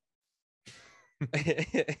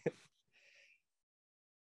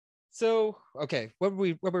 So, okay, what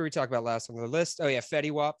were we talking about last on the list? Oh yeah,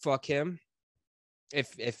 Fetty Wap, fuck him.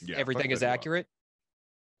 If everything is accurate.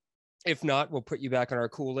 If not, we'll put you back on our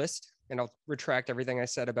cool list and I'll retract everything I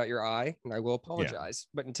said about your eye and I will apologize.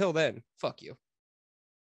 Yeah. But until then, fuck you.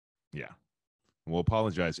 Yeah. We'll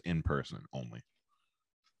apologize in person only.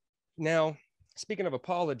 Now, speaking of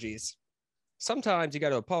apologies, sometimes you got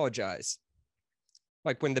to apologize.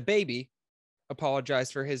 Like when the baby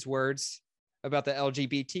apologized for his words about the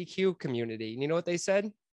LGBTQ community. You know what they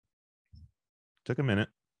said? Took a minute,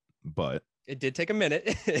 but it did take a minute.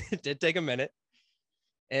 It did take a minute.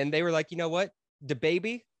 And they were like, you know what? The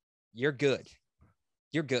baby, you're good.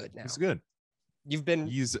 You're good now. It's good.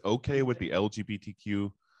 He's okay with the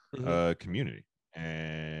LGBTQ community.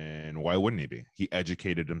 And why wouldn't he be? He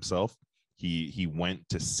educated himself. He went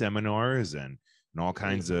to seminars and all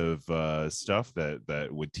kinds of stuff that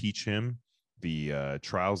would teach him the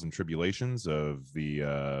trials and tribulations of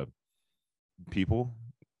the people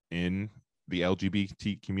in the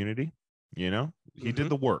LGBT community. You know, he did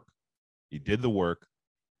the work. He did the work,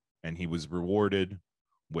 and he was rewarded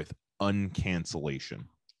with uncancellation.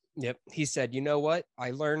 Yep. He said, you know what?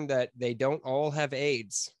 I learned that they don't all have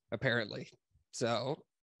AIDS, apparently. So,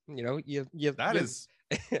 you know,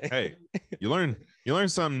 hey, you learn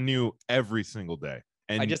something new every single day.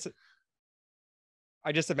 And I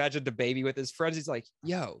just imagined the baby with his friends. He's like,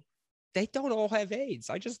 yo, they don't all have AIDS.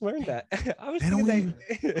 I just learned that. I was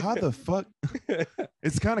how the fuck?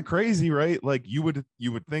 It's kind of crazy, right? Like you would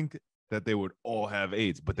think that they would all have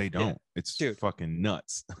AIDS, but they don't. Yeah. It's fucking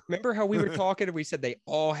nuts. Remember how we were talking and we said they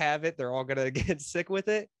all have it? They're all gonna get sick with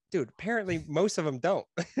it? Dude, apparently most of them don't.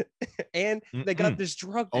 And they got this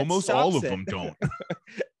drug that almost all of them don't.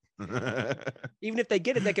 Even if they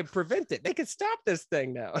get it, they can prevent it. They can stop this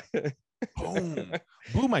thing now. Boom.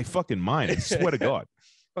 Blew my fucking mind. I swear to God.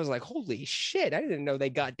 I was like, holy shit. I didn't know they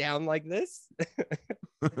got down like this.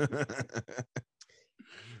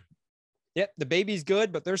 Yep, the baby's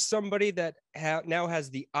good, but there's somebody that now has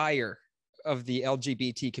the ire of the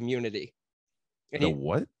LGBT community. And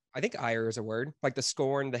what? I think ire is a word, like the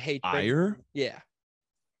scorn, the hate. Ire? Yeah.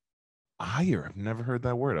 Ire. I've never heard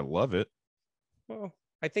that word. I love it. Well,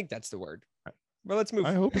 I think that's the word. Well, let's move.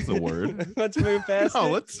 I hope it's the word. Let's move past. No,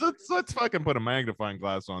 let's fucking put a magnifying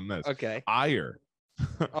glass on this. Okay. Ire.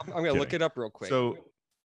 I'm gonna look it up real quick. So,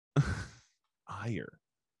 ire.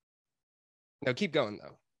 No, keep going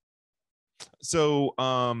though. So,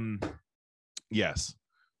 yes,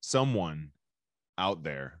 someone out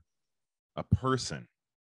there, a person,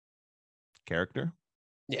 character,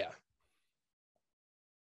 Yeah.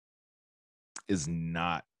 is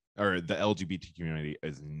not, or the LGBT community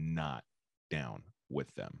is not down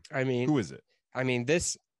with them. I mean, who is it? I mean,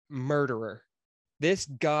 this murderer, this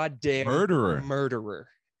goddamn murderer,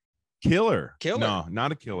 killer. No,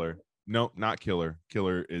 not a killer. No, not killer.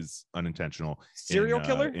 Killer is unintentional. Serial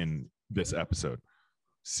killer in this episode.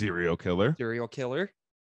 Serial killer.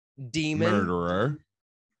 Demon. Murderer.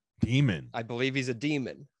 Demon. I believe he's a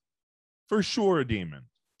demon. For sure, a demon.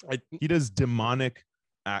 He does demonic.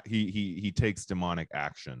 He takes demonic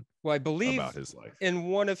action. Well, I believe about his life. In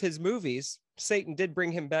one of his movies, Satan did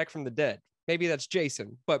bring him back from the dead. Maybe that's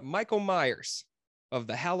Jason, but Michael Myers of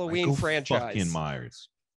the Halloween franchise. Fucking Myers.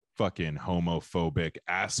 Fucking homophobic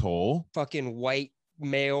asshole. Fucking white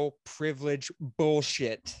male privilege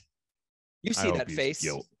bullshit. You see that face?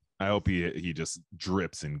 Guilt. I hope he just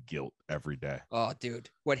drips in guilt every day. Oh,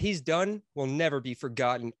 dude. What he's done will never be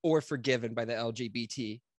forgotten or forgiven by the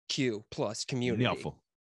LGBTQ plus community.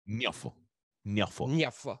 Nyuffle.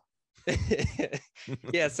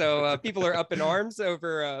 Yeah, so people are up in arms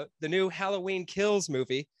over the new Halloween Kills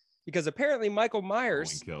movie because apparently Michael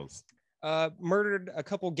Myers murdered a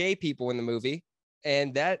couple gay people in the movie,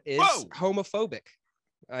 and that is homophobic.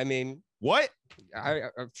 I mean, what?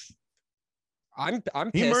 I'm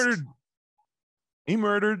pissed. He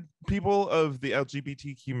murdered people of the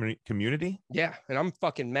LGBT community. Yeah, and I'm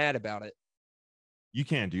fucking mad about it. You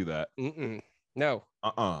can't do that. No.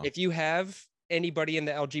 If you have anybody in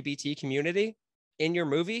the LGBT community in your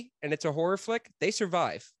movie and it's a horror flick, they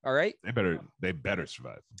survive. All right. They better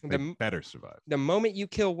survive. Better survive. The moment you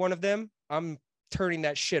kill one of them, I'm turning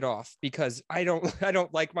that shit off because I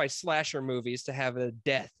don't like my slasher movies to have a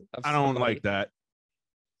death. I don't like that.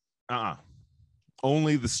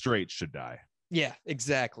 Only the straight should die. Yeah,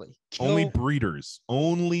 exactly. Only breeders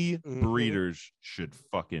should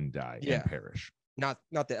fucking die and perish. Not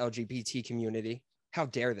the LGBT community. How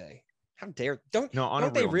dare they?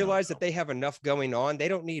 Don't they realize that they have enough going on? They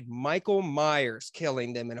don't need Michael Myers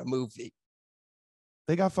killing them in a movie.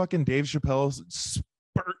 They got fucking Dave Chappelle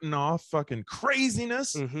spurting off fucking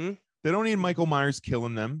craziness. They don't need Michael Myers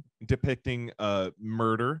killing them, depicting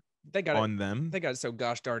murder on them. They got it so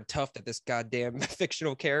gosh darn tough that this goddamn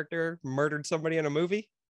fictional character murdered somebody in a movie.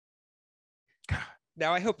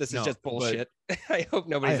 Now I hope this is just bullshit. I hope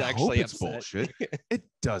nobody's actually upset. Bullshit. It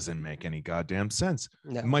doesn't make any goddamn sense.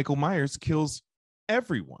 No. Michael Myers kills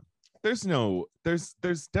everyone. And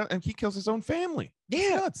he kills his own family.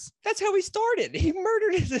 Yeah, that's how he started. He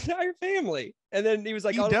murdered his entire family, and then he was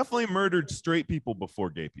like, he definitely murdered straight people before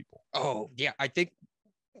gay people. Oh yeah, I think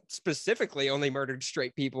specifically only murdered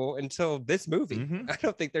straight people until this movie. I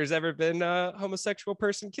don't think there's ever been a homosexual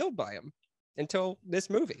person killed by him until this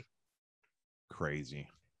movie. Crazy.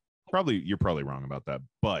 You're probably wrong about that,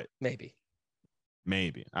 but maybe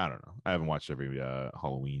I don't know. I haven't watched every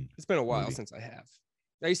Halloween. It's been a while since I have.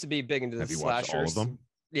 I used to be big into the slashers. Watched all of them?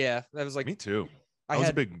 Yeah, that was like me too. I was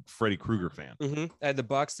a big Freddy Krueger fan. I had the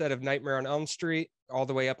box set of Nightmare on Elm Street all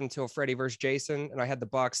the way up until Freddy vs. Jason, and I had the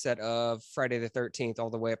box set of Friday the 13th all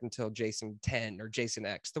the way up until Jason 10 or Jason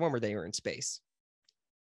X, the one where they were in space.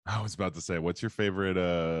 I was about to say, what's your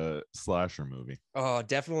favorite slasher movie? Oh,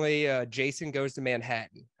 definitely Jason Goes to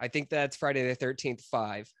Manhattan. I think that's Friday the 13th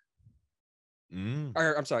 5.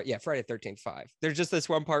 Or I'm sorry, yeah, Friday the 13th 5. There's just this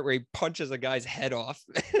one part where he punches a guy's head off.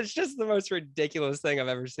 It's just the most ridiculous thing I've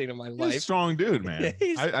ever seen in my life. He's a strong dude, man.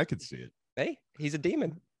 I could see it. Hey, he's a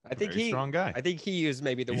demon. I think strong guy. I think he was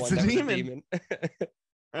maybe the one that was a demon.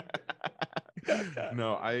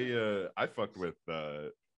 No, I fucked with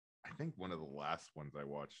I think one of the last ones I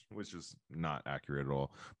watched, which is not accurate at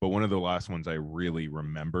all, but one of the last ones I really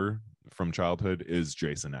remember from childhood is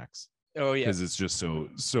Jason X. Oh yeah, because it's just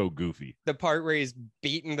so goofy. The part where he's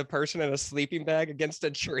beating the person in a sleeping bag against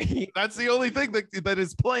a tree. That's the only thing that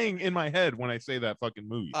is playing in my head when I say that fucking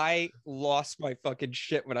movie. I lost my fucking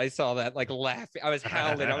shit when I saw that, like laughing. I was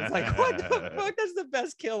howling. I was like, what the fuck? That's the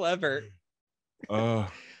best kill ever.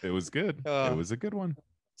 Oh, it was good. It was a good one.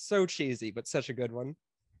 So cheesy, but such a good one.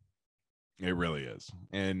 It really is.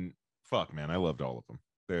 And fuck, man, I loved all of them.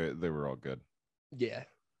 They were all good. Yeah.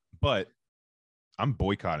 But I'm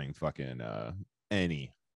boycotting fucking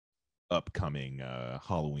any upcoming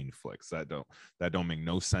Halloween flicks. That don't make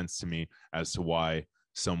no sense to me as to why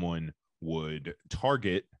someone would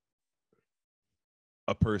target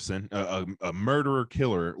a person, a murderer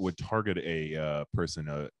killer would target a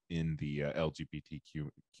person in the LGBTQ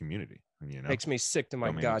community. You know, makes me sick to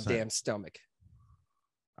my goddamn stomach.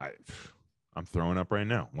 I'm throwing up right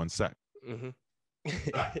now. One sec.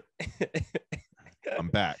 I'm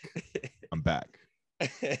back.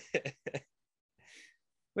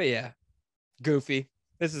 But yeah, goofy.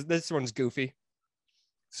 This one's goofy.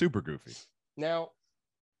 Super goofy. Now,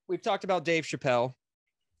 we've talked about Dave Chappelle.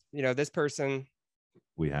 You know, this person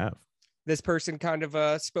kind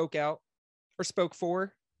of spoke out or spoke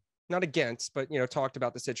for, not against, but, you know, talked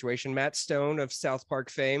about the situation. Matt Stone of South Park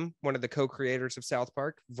fame, one of the co-creators of South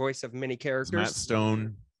Park, voice of many characters.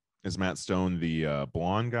 Is Matt Stone the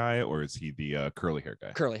blonde guy, or is he the curly hair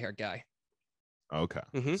guy? Curly hair guy. Okay.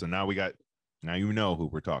 Mm-hmm. So now you know who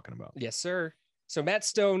we're talking about. Yes, sir. So Matt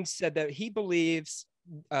Stone said that he believes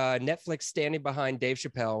Netflix standing behind Dave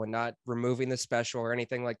Chappelle and not removing the special or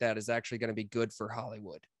anything like that is actually going to be good for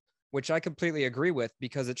Hollywood, which I completely agree with,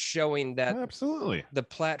 because it's showing that absolutely the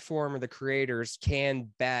platform or the creators can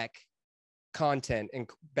back content and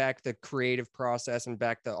back the creative process and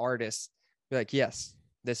back the artists. Be like, yes,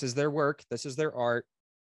 this is their work. This is their art,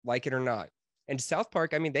 like it or not. And South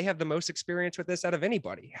Park, I mean, they have the most experience with this out of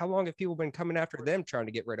anybody. How long have people been coming after them trying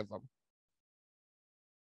to get rid of them?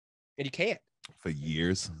 And you can't. For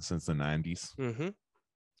years, since the 90s. Mm-hmm.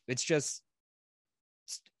 It's just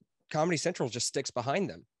Comedy Central just sticks behind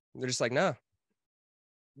them. They're just like, no.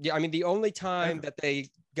 Yeah, I mean, the only time that they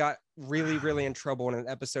got really, really in trouble in an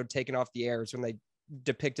episode taken off the air is when they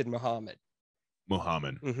depicted Muhammad.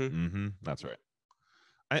 Mm-hmm. Mm-hmm. That's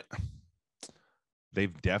right.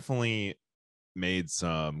 They've definitely made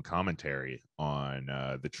some commentary on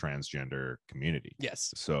the transgender community.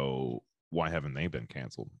 Yes. So why haven't they been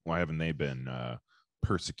canceled? Why haven't they been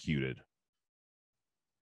persecuted?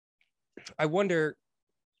 I wonder.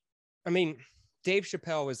 I mean, Dave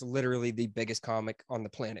Chappelle is literally the biggest comic on the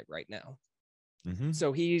planet right now. Mm-hmm.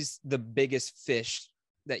 So he's the biggest fish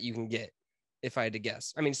that you can get, if I had to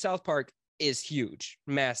guess. I mean, South Park is huge,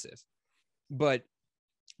 massive. But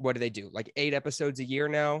what do? Like 8 episodes a year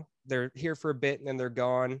now? They're here for a bit and then they're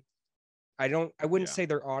gone. I wouldn't say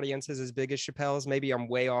their audience is as big as Chappelle's. Maybe I'm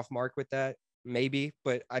way off mark with that. Maybe,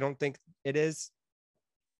 but I don't think it is.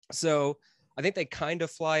 So I think they kind of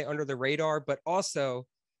fly under the radar, but also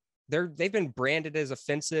they've been branded as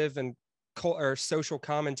offensive and or social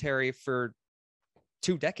commentary for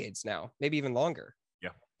 2 decades now, maybe even longer.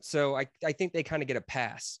 Yeah. So I think they kind of get a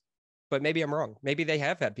pass, but maybe I'm wrong. Maybe they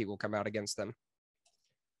have had people come out against them.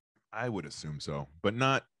 I would assume so, but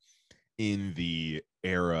not in the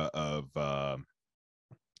era of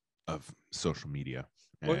social media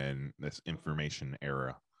and this information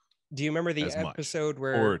era. Do you remember the episode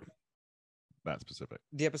where that specific?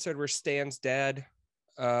 The episode where Stan's dad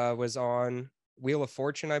was on Wheel of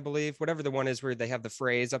Fortune, I believe, whatever the one is where they have the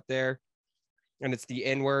phrase up there and it's the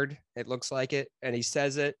N-word. It looks like it. And he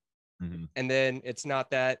says it. Mm-hmm. And then it's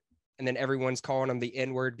not that. And then everyone's calling him the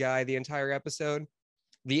N-word guy the entire episode.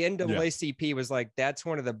 The NAACP was like, that's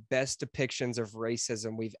one of the best depictions of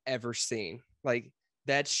racism we've ever seen. Like,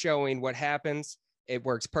 that's showing what happens. It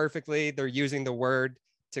works perfectly. They're using the word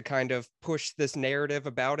to kind of push this narrative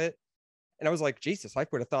about it. And I was like, Jesus, I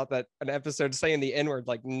would have thought that an episode saying the N-word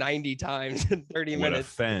like 90 times in 30 minutes. Would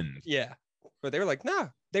offend. Yeah. But they were like, nah,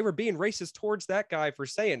 they were being racist towards that guy for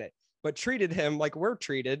saying it, but treated him like we're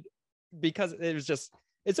treated, because it was just,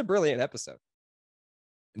 it's a brilliant episode.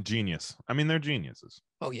 Genius. I mean, they're geniuses.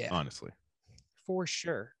 Oh yeah, honestly, for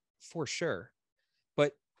sure.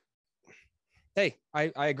 But hey,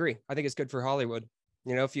 I agree. I think it's good for Hollywood.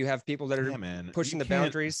 You know, if you have people that are pushing the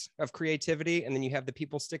boundaries of creativity, and then you have the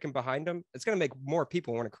people sticking behind them, it's going to make more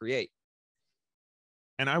people want to create.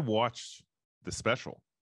 And I watched the special.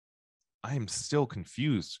 I am still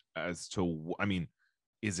confused as to, I mean,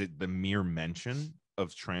 is it the mere mention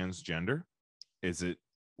of transgender?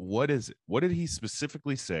 What is it? What did he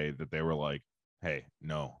specifically say that they were like, hey,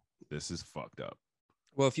 no, this is fucked up?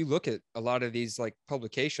 Well, if you look at a lot of these like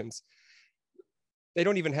publications, they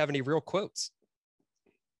don't even have any real quotes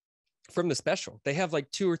from the special. They have like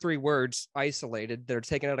 2 or 3 words isolated that are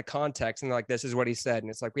taken out of context, and they're like, this is what he said. And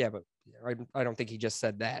it's like, yeah, but I don't think he just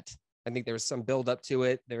said that. I think there was some build up to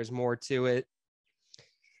it. There's more to it.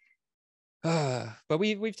 But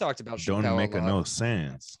we've talked about Chappelle. Don't make no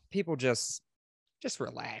sense. People just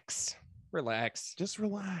relax. Just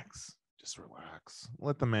relax.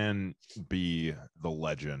 Let the man be the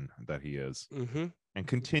legend that he is, and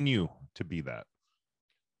continue to be that.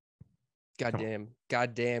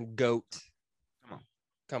 Goddamn goat.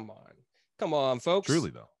 Come on, folks. Truly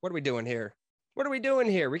though. What are we doing here? We're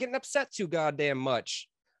getting upset too goddamn much.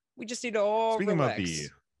 We just need to all relax.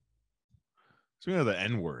 Speaking of the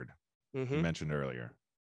N-word you mentioned earlier,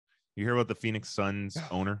 you hear about the Phoenix Suns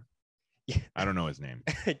owner? Yeah. I don't know his name.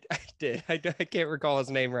 I did. I can't recall his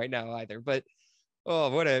name right now either. But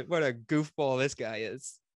what a goofball this guy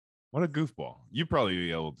is. What a goofball. You'd probably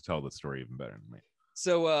be able to tell the story even better than me.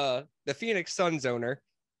 So the Phoenix Suns owner,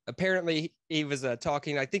 apparently he was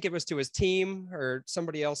talking, I think it was to his team or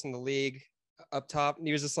somebody else in the league up top. And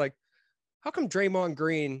he was just like, how come Draymond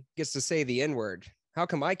Green gets to say the N-word? How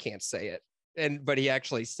come I can't say it? But he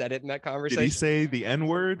actually said it in that conversation. Did he say the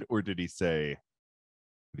N-word or did he say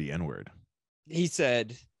the N-word? He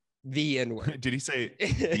said the N-word. Did he say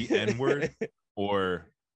the N-word or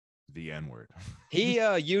the N-word? He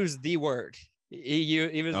used the word.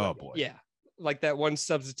 He was like, boy. Yeah, like that one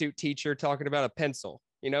substitute teacher talking about a pencil.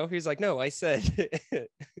 He's like, no, I said.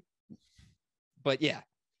 But yeah,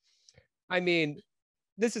 I mean,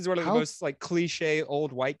 this is one of the most like cliche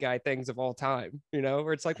old white guy things of all time,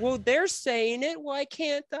 where it's like, well, they're saying it. Why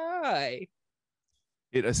can't I?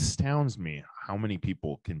 It astounds me how many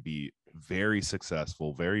people can be very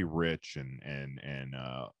successful, very rich and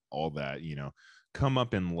all that, come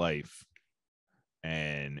up in life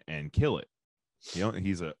and kill it.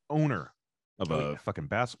 He's a owner of a fucking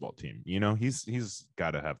basketball team. He's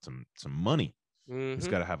got to have some money. Mm-hmm. He's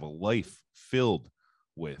got to have a life filled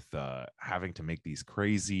with having to make these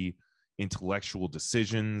crazy intellectual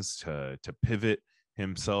decisions to pivot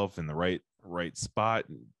himself in the right spot.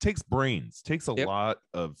 It takes brains, takes a lot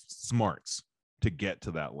of smarts to get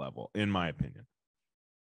to that level, in my opinion.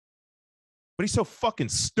 But he's so fucking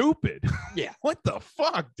stupid. Yeah. What the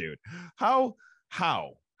fuck, dude? How?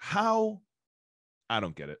 I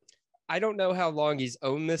don't get it. I don't know how long he's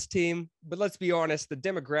owned this team, but let's be honest, the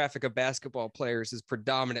demographic of basketball players is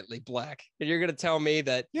predominantly black. And you're going to tell me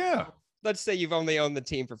that, let's say you've only owned the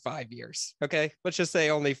team for 5 years. Okay. Let's just say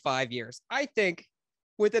only 5 years. I think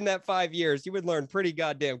within that 5 years, you would learn pretty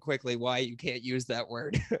goddamn quickly why you can't use that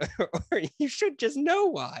word. Or you should just know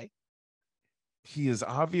why. He's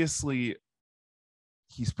probably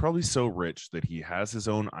so rich that he has his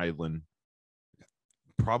own island,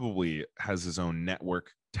 probably has his own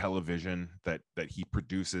network television that he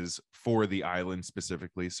produces for the island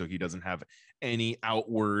specifically, so he doesn't have any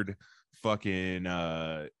outward fucking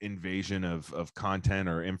invasion of content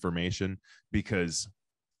or information, because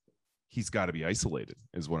he's got to be isolated,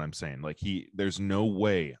 is what I'm saying. Like, there's no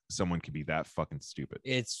way someone could be that fucking stupid.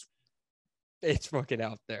 It's fucking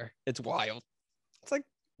out there. It's wild. It's like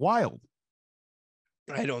wild.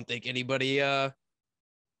 I didn't think anybody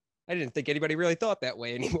really thought that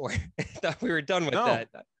way anymore. I thought we were done with that.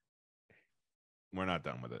 We're not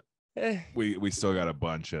done with it. We still got a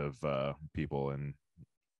bunch of people, and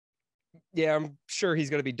yeah, I'm sure he's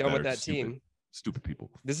going to be done with that team. Stupid people.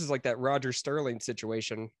 This is like that Roger Sterling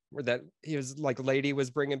situation where that he was like, lady was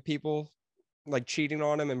bringing people, like cheating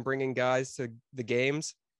on him and bringing guys to the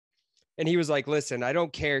games. And he was like, listen, I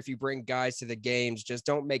don't care if you bring guys to the games, just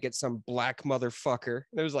don't make it some black motherfucker.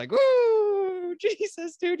 And it was like, ooh,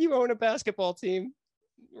 Jesus, dude, you own a basketball team.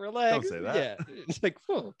 Relax. Don't say that. Yeah. It's like,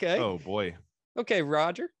 oh, okay. Oh, boy. Okay,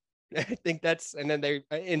 Roger. I think and then they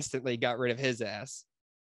instantly got rid of his ass.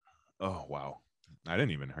 Oh, wow. I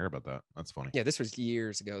didn't even hear about that. That's funny. Yeah, this was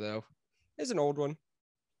years ago, though. It's an old one.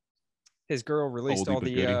 His girl released all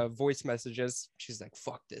the voice messages. She's like,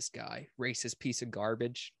 fuck this guy, racist piece of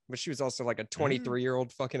garbage. But she was also like a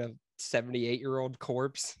 23-year-old fucking a 78-year-old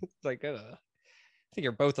corpse. Like, I think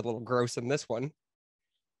you're both a little gross in this one.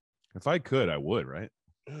 If I could, I would, right?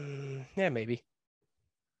 Yeah, maybe.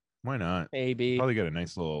 Why not? Maybe. Probably get a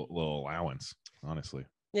nice little allowance, honestly.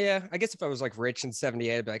 Yeah, I guess if I was like rich in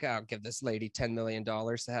 78, I'd be like, I'll give this lady $10 million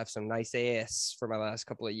to have some nice ass for my last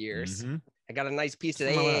couple of years. Mm-hmm. I got a nice piece of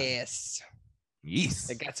ass. Yes.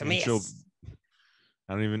 I got some ass.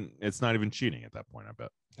 It's not even cheating at that point, I bet.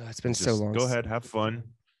 Oh, it's been so long. Go ahead, have fun.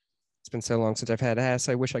 It's been so long since I've had ass.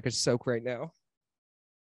 I wish I could soak right now.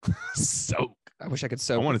 Soak. I wish I could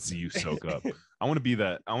soak. I want to see you soak up. I want to be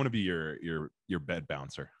that. I want to be your bed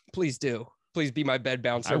bouncer. Please do. Please be my bed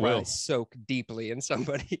bouncer. I will. While I soak deeply in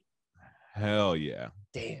somebody. Hell yeah.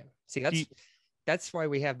 Damn. See, that's why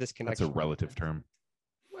we have this connection. That's a relative term.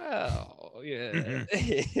 Well, yeah.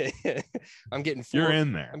 I'm getting You're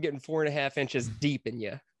in there. I'm getting 4.5 inches deep in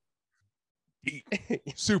you. Deep.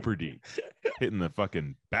 Super deep. Hitting the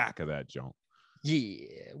fucking back of that joint.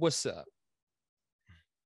 Yeah. What's up?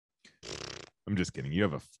 I'm just kidding. You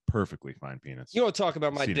have a perfectly fine penis. You don't talk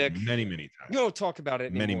about my dick many times. You don't talk about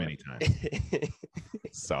it anymore. Many times.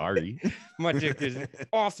 Sorry. My dick is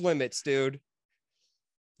off limits, dude.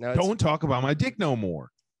 No, don't talk about my dick no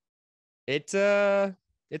more. It's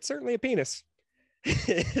certainly a penis.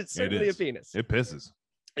 It's certainly a penis. It pisses.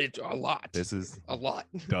 It's a lot. Pisses a lot.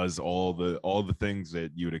 Does all the things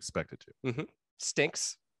that you would expect it to. Mm-hmm.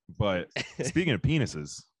 Stinks. But speaking of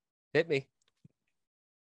penises, hit me.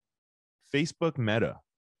 Facebook Meta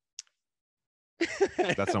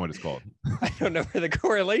That's not what it's called. I don't know where the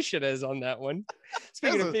correlation is on that one.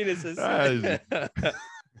 Speaking of penises.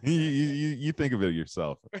 You think of it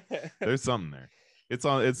yourself. There's something there.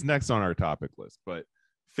 It's next on our topic list. But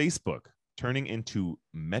Facebook turning into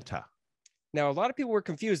Meta. Now, a lot of people were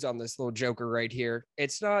confused on this little joker right here.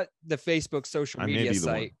 It's not the Facebook social media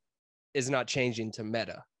site is not changing to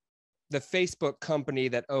Meta. The Facebook company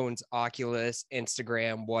that owns Oculus,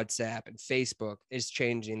 Instagram, WhatsApp, and Facebook is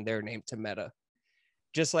changing their name to Meta.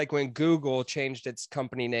 Just like when Google changed its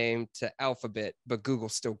company name to Alphabet, but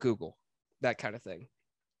Google's still Google. That kind of thing.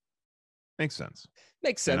 Makes sense.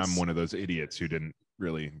 Makes sense. And I'm one of those idiots who didn't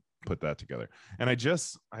really put that together. And I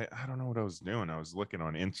don't know what I was doing. I was looking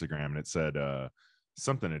on Instagram and it said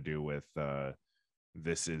something to do with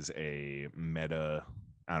this is a Meta.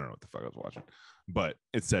 I don't know what the fuck I was watching, but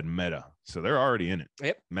it said Meta. So they're already in it.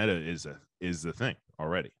 Yep. Meta is the thing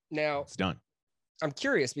already. Now it's done. I'm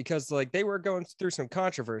curious because like they were going through some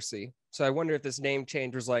controversy. So I wonder if this name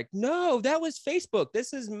change was like, no, that was Facebook.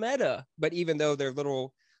 This is Meta. But even though their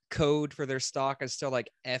little code for their stock is still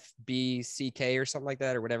like FBCK or something like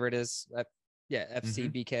that, or whatever it is.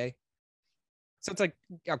 FCBK. Mm-hmm. So it's like,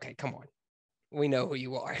 okay, come on. We know who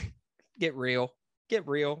you are. Get real.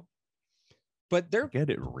 But get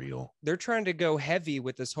it real. They're trying to go heavy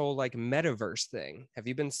with this whole like metaverse thing. Have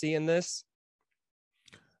you been seeing this?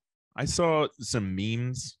 I saw some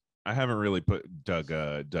memes. I haven't really dug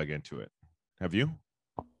into it. Have you?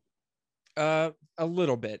 A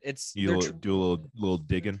little bit. It's do a little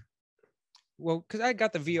digging. Well, because I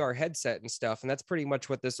got the VR headset and stuff, and that's pretty much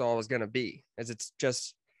what this all is going to be. As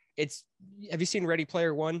have you seen Ready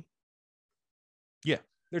Player One? Yeah,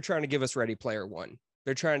 they're trying to give us Ready Player One.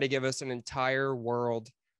 They're trying to give us an entire world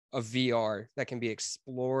of VR that can be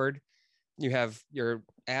explored. You have your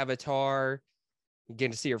avatar, you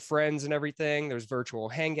get to see your friends and everything. There's virtual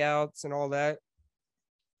hangouts and all that.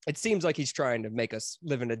 It seems like he's trying to make us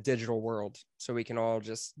live in a digital world so we can all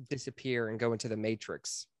just disappear and go into the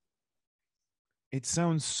Matrix. It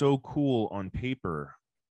sounds so cool on paper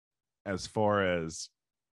as far as,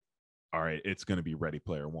 all right, it's going to be Ready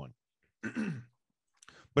Player One.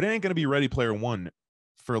 But it ain't going to be Ready Player One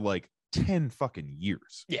for like 10 fucking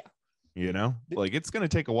years. Yeah. You know, like it's going to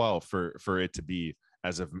take a while for it to be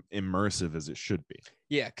as immersive as it should be.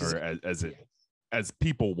 Yeah. Or as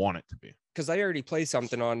people want it to be. Because I already play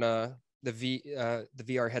something on the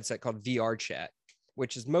VR headset called VR Chat,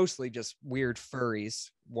 which is mostly just weird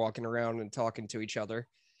furries walking around and talking to each other.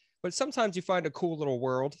 But sometimes you find a cool little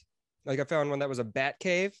world. Like I found one that was a bat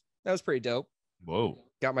cave. That was pretty dope. Whoa.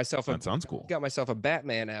 That sounds cool. Got myself a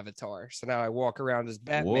Batman avatar. So now I walk around as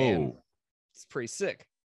Batman. Whoa. It's pretty sick.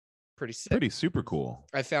 Pretty super cool.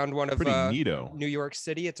 I found one of neato. New York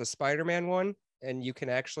City. It's a Spider-Man one, and you can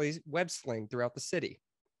actually web sling throughout the city.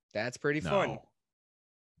 That's pretty fun.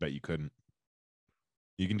 Bet you couldn't.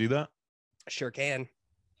 You can do that? Sure can.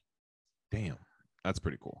 Damn. That's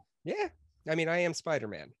pretty cool. Yeah. I mean, I am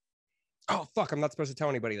Spider-Man. Oh, fuck. I'm not supposed to tell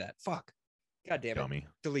anybody that. Fuck. God damn it. Dummy.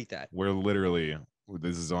 Delete that. We're literally,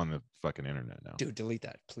 this is on the fucking internet now. Dude, delete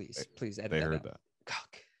that. Please. Please edit they that heard out. that.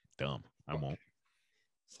 Fuck. Dumb. I won't.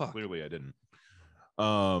 Fuck. Clearly I didn't.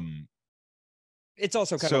 It's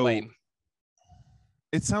also kind of lame.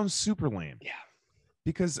 It sounds super lame. Yeah.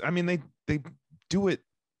 Because I mean they do it,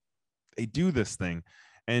 they do this thing,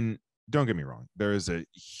 and don't get me wrong, there is a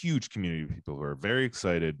huge community of people who are very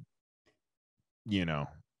excited. You know,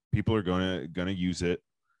 people are gonna use it,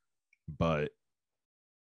 but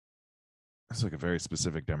it's like a very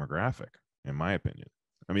specific demographic, in my opinion.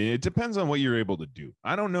 I mean, it depends on what you're able to do.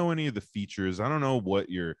 I don't know any of the features. I don't know what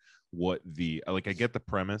I get the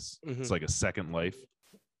premise. Mm-hmm. It's like a Second Life.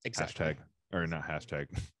 Exactly. Hashtag, or not hashtag,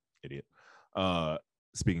 idiot.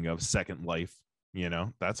 Speaking of Second Life, you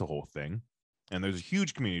know, that's a whole thing. And there's a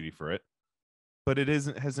huge community for it. But it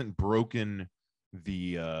hasn't broken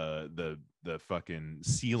the fucking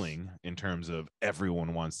ceiling in terms of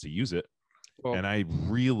everyone wants to use it. Well, and I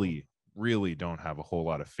really don't have a whole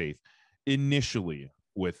lot of faith initially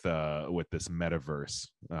with this metaverse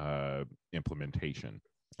implementation.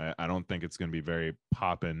 I don't think it's going to be very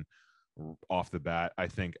poppin' off the bat. I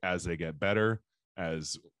think as they get better,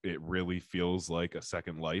 as it really feels like a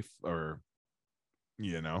Second Life, or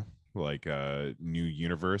you know, like a new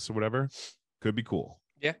universe or whatever, could be cool.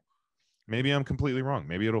 Yeah. Maybe I'm completely wrong.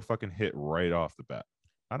 Maybe it'll fucking hit right off the bat.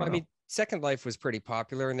 I don't know. I mean, Second Life was pretty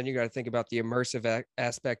popular, and then you got to think about the immersive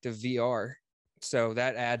aspect of VR. So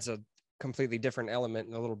that adds a completely different element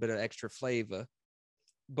and a little bit of extra flavor.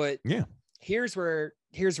 But yeah, here's where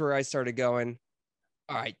I started going,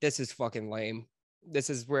 all right, this is fucking lame. This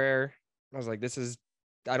is where I was like,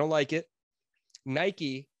 I don't like it.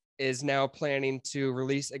 Nike is now planning to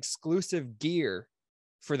release exclusive gear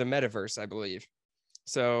for the metaverse, I believe.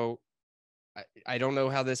 So I don't know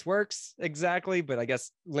how this works exactly, but I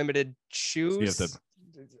guess limited shoes So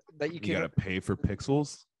that you got to pay for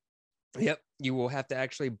pixels. Yep. You will have to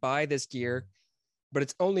actually buy this gear, but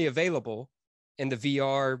it's only available in the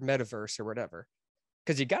VR metaverse or whatever.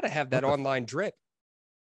 Because you got to have that online drip.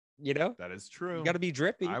 You know? That is true. You got to be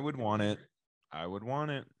drippy. I would want it.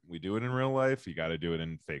 We do it in real life. You got to do it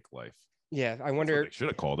in fake life. Yeah, I wonder. They should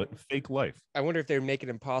have called it fake life. I wonder if they make it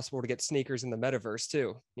impossible to get sneakers in the metaverse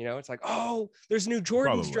too. You know, it's like, oh, there's new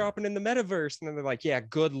Jordans dropping in the metaverse, and then they're like, yeah,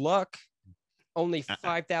 good luck. Only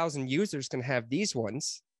 5,000 users can have these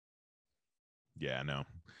ones. Yeah, no,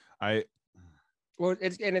 Well,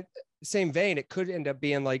 same vein, it could end up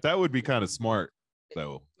being like that would be kind of smart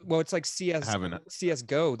though. Well, it's like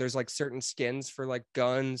CS:GO. There's like certain skins for like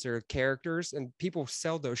guns or characters, and people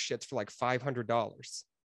sell those shits for like $500.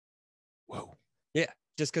 Whoa. Yeah,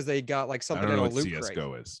 just because they got like something in a loot crate.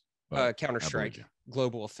 CS:GO is Counter-Strike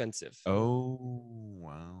Global Offensive. Oh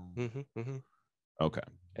wow. Okay.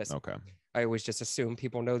 Yes. Okay. I always just assume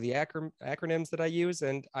people know the acronyms that I use,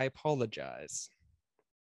 and I apologize.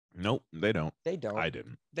 Nope, they don't. They don't. I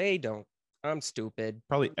didn't. They don't. I'm stupid.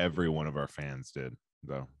 Probably every one of our fans did,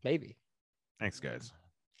 though. Maybe. Thanks, guys.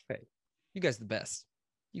 Hey, you guys are the best.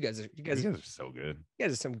 You guys are so good. You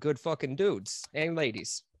guys are some good fucking dudes and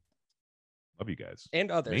ladies. Love you guys. And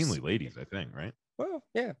others. Mainly ladies, I think, right? Well,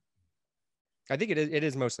 yeah. I think it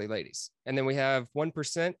is mostly ladies. And then we have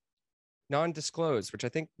 1% non-disclosed, which I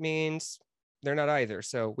think means they're not either.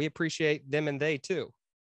 So we appreciate them and they too.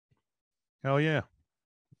 Hell yeah.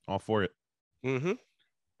 All for it. Mm-hmm.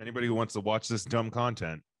 Anybody who wants to watch this dumb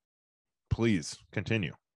content, please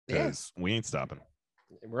continue, because we ain't stopping.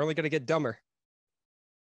 We're only going to get dumber.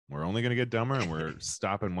 We're only going to get dumber, and we're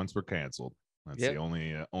stopping once we're canceled. That's the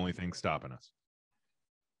only thing stopping us.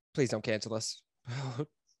 Please don't cancel us.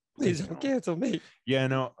 Please don't cancel me. Yeah,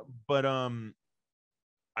 no, but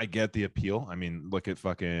I get the appeal. I mean, look at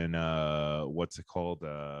fucking what's it called?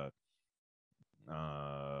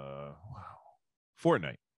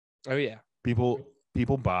 Fortnite. Oh yeah.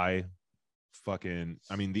 People buy fucking,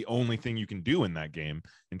 I mean, the only thing you can do in that game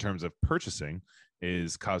in terms of purchasing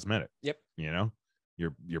is cosmetic. Yep. You know,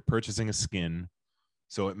 you're purchasing a skin,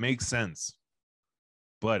 so it makes sense.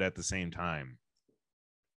 But at the same time,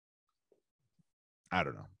 I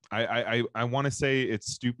don't know. I want to say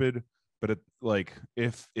it's stupid, but like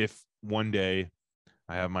if one day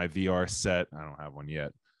I have my VR set, I don't have one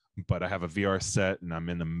yet, but I have a VR set and I'm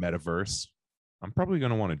in the metaverse, I'm probably going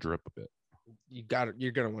to want to drip a bit.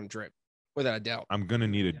 You're going to want to drip without a doubt. I'm going to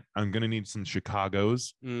need some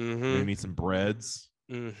Chicago's. Mm-hmm. I'm going to need some breads.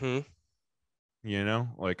 Mm-hmm. You know,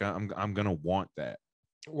 like I'm going to want that.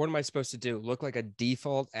 What am I supposed to do? Look like a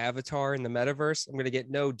default avatar in the metaverse? I'm going to get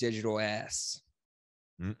no digital ass.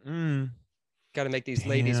 Got to make these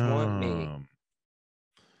ladies want me.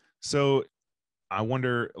 So I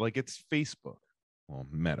wonder, like, it's Facebook, well,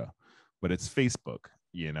 Meta, but it's Facebook,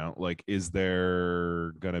 you know, like, is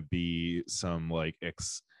there gonna be some like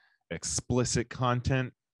explicit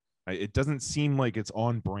content? It doesn't seem like it's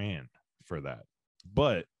on brand for that,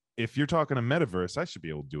 but if you're talking a metaverse, I should be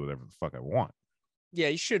able to do whatever the fuck I want. Yeah,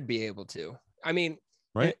 you should be able to. I mean,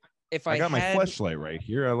 right? If I got my fleshlight right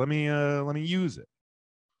here, let me use it.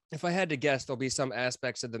 If I had to guess, there'll be some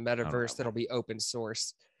aspects of the metaverse that'll be open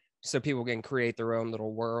source, so people can create their own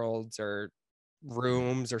little worlds or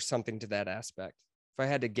rooms or something to that aspect. If I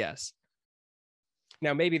had to guess.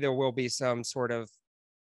 Now, maybe there will be some sort of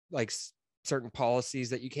like certain policies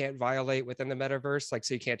that you can't violate within the metaverse. Like,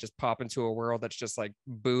 so you can't just pop into a world that's just like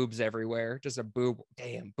boobs everywhere. Just a boob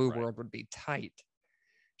world would be tight.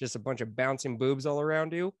 Just a bunch of bouncing boobs all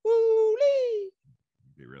around you. Woo-lee!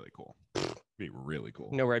 Be really cool. Be really cool.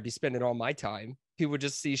 You know where I'd be spending all my time. People would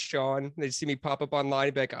just see Sean. They'd see me pop up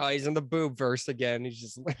online. Be like, oh, he's in the boob verse again. He's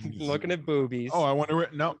just looking at boobies. Oh, I wonder where.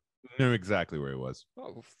 No, knew exactly where he was.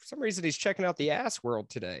 Oh, for some reason he's checking out the ass world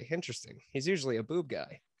today. Interesting. He's usually a boob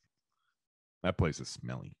guy. That place is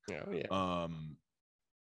smelly. Oh yeah.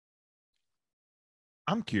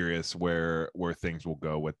 I'm curious where things will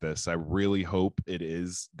go with this. I really hope it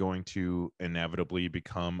is going to inevitably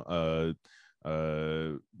become a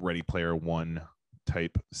Ready Player One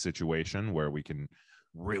type situation where we can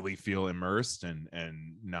really feel immersed and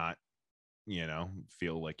not, you know,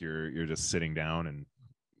 feel like you're just sitting down and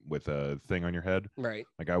with a thing on your head. Right.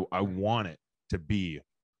 Like I want it to be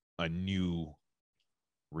a new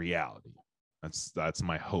reality. That's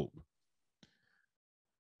my hope.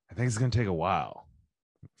 I think it's gonna take a while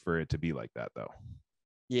for it to be like that, though.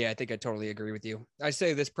 Yeah, I think I totally agree with you. I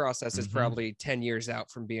say this process is probably 10 years out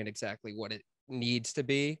from being exactly what it needs to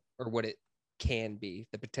be or what it can be,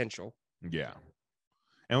 the potential. Yeah.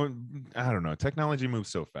 And I don't know, technology moves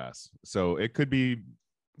so fast. So it could be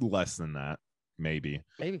less than that, maybe.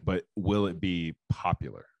 But will it be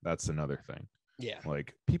popular? That's another thing. Yeah.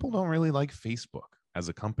 Like, people don't really like Facebook as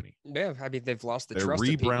a company. Yeah, I mean, they've lost the trust of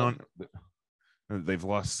people. They've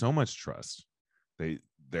lost so much trust.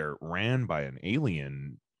 They're ran by an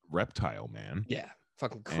alien reptile man. Yeah,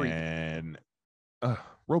 fucking creepy. And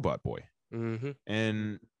robot boy. Mm-hmm.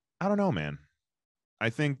 And I don't know, man. I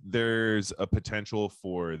think there's a potential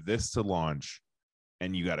for this to launch,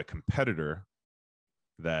 and you got a competitor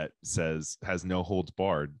that has no holds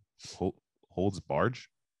barred. Holds barred?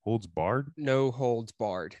 No holds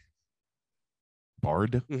barred.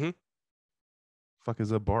 Barred? Mm-hmm. Fuck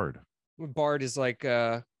is a barred? Barred is like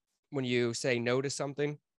when you say no to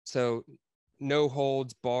something. So no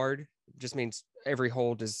holds barred just means every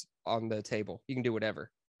hold is on the table. You can do whatever.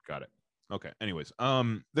 Got it. Okay. Anyways,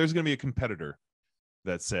 there's gonna be a competitor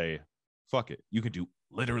that say, fuck it, you can do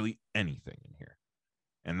literally anything in here.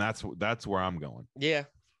 And that's where I'm going. Yeah.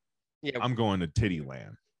 I'm going to Titty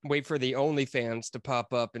Land. Wait for the OnlyFans to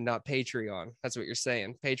pop up and not Patreon. That's what you're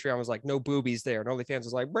saying. Patreon was like, no boobies there. And OnlyFans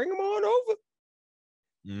was like, bring them on over.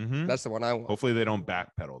 Mm-hmm. That's the one I want. Hopefully they don't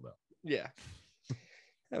backpedal though. Yeah.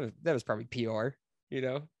 that was probably PR, you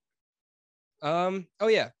know? Oh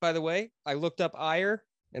yeah, by the way, I looked up ire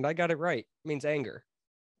and I got it right. It means anger.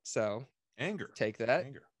 So anger. Take that.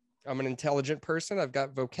 Anger. I'm an intelligent person. I've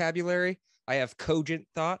got vocabulary. I have cogent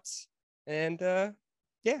thoughts. And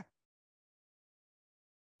yeah.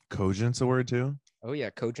 Cogent's a word too? Oh yeah,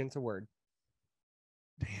 cogent's a word.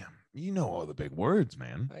 Damn, you know all the big words,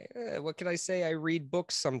 man. What can I say? I read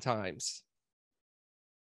books sometimes.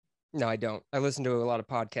 No, I don't. I listen to a lot of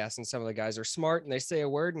podcasts, and some of the guys are smart, and they say a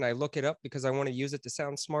word, and I look it up because I want to use it to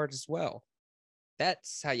sound smart as well.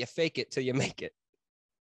 That's how you fake it till you make it.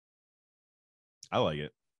 I like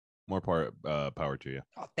it. More power to you.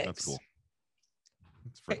 Oh, thanks. That's cool.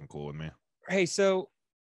 It's freaking cool with me. Hey, so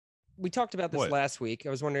we talked about this last week. I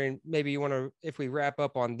was wondering, maybe you want to, if we wrap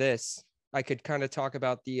up on this, I could kind of talk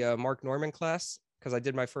about the Mark Norman class, because I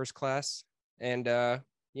did my first class, and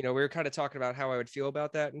we were kind of talking about how I would feel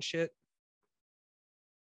about that and shit.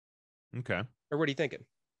 Okay. Or what are you thinking?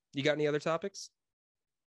 You got any other topics?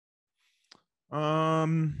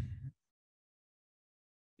 None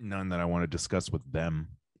that I want to discuss with them.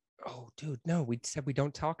 Oh, dude, no, we said we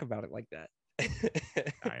don't talk about it like that.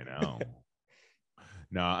 I know.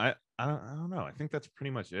 No, I don't know. I think that's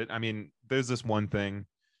pretty much it. I mean, there's this one thing.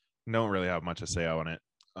 Don't really have much to say on it,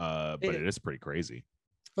 but it is pretty crazy.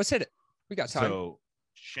 Let's hit it. We got time. So,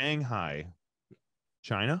 Shanghai,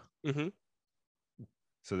 China. Mm-hmm.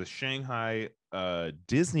 So the Shanghai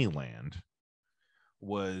Disneyland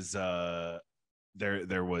was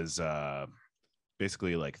there was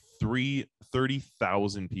basically like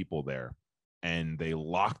 30,000 people there, and they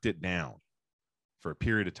locked it down for a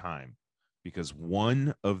period of time because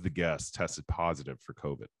one of the guests tested positive for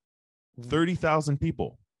COVID. 30,000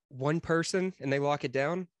 people. One person, and they lock it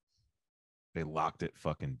down? They locked it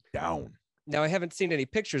fucking down. Now, I haven't seen any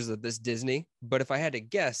pictures of this Disney, but if I had to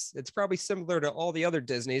guess, it's probably similar to all the other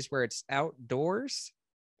Disneys where it's outdoors.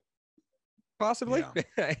 Possibly.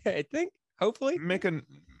 Yeah. I think, hopefully.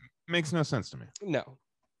 Makes no sense to me. No.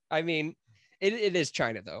 I mean, it is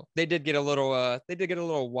China though. They did get a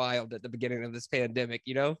little wild at the beginning of this pandemic,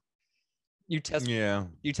 you know? You test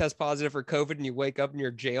positive for COVID and you wake up and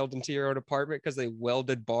you're jailed into your own apartment because they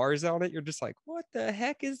welded bars on it. You're just like, what the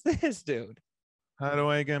heck is this, dude? How do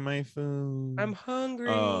I get my food? I'm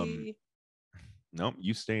hungry. Nope,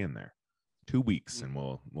 you stay in there 2 weeks and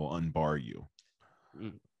we'll unbar you.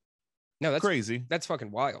 No, that's crazy. That's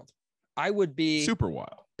fucking wild. I would be super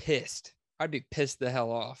wild. Pissed. I'd be pissed the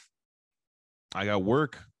hell off. I got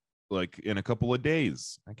work like in a couple of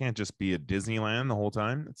days. I can't just be at Disneyland the whole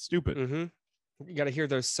time. It's stupid. Mm-hmm. You got to hear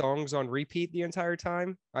those songs on repeat the entire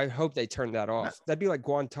time. I hope they turn that off. That'd be like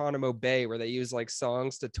Guantanamo Bay, where they use like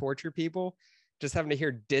songs to torture people. Just having to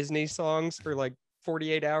hear Disney songs for like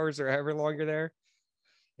 48 hours or however long you're there.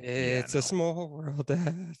 It's a small world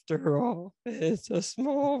after all. It's a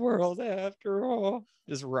small world after all.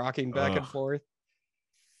 Just rocking back and forth.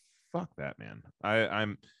 Fuck that, man.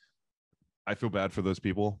 I feel bad for those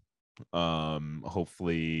people.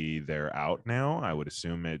 Hopefully they're out now. I would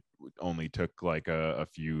assume it only took like a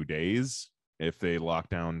few days if they locked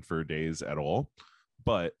down for days at all.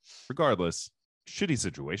 But regardless, shitty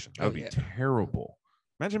situation. That would be terrible.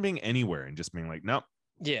 Imagine being anywhere and just being like, nope.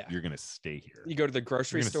 Yeah. You're gonna stay here. You go to the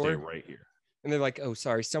grocery store. Stay right here. And they're like, oh,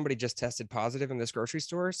 sorry, somebody just tested positive in this grocery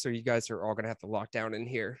store, so you guys are all gonna have to lock down in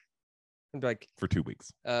here. I'm like, for 2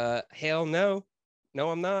 weeks. Hell no.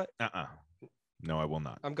 No, I'm not. No, I will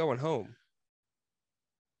not. I'm going home.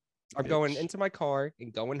 I'm Bitch. going into my car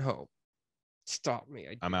and going home. Stop me.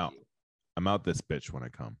 I'm out. You. I'm out this bitch when I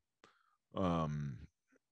come.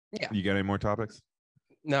 Yeah. You got any more topics?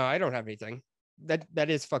 No, I don't have anything. That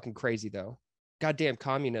is fucking crazy though. Goddamn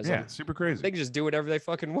communism. Yeah, super crazy. They can just do whatever they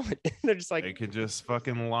fucking want. They're just like, they could just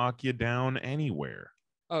fucking lock you down anywhere.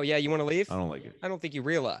 Oh yeah, you want to leave? I don't like it. I don't think you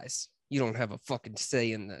realize you don't have a fucking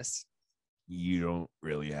say in this. You don't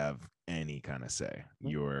really have any kind of say.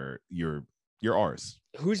 You're ours.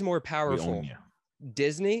 Who's more powerful? We own you.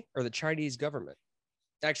 Disney or the Chinese government?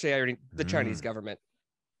 Actually, the Chinese government.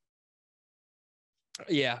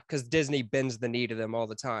 Yeah, because Disney bends the knee to them all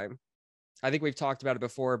the time. I think we've talked about it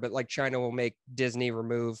before, but like China will make Disney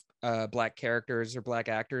remove black characters or black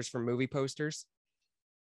actors from movie posters.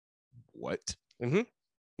 What? Mm-hmm.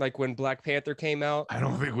 Like when Black Panther came out. I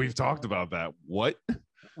don't think we've talked about that. What?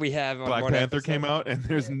 We have on Black one Panther episode. came out and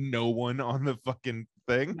there's no one on the fucking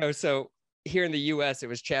thing. No, so here in the US, it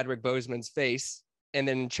was Chadwick Boseman's face. And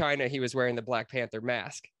then in China, he was wearing the Black Panther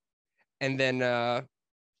mask. And then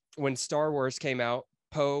when Star Wars came out,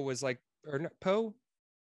 Poe was like, or not Poe?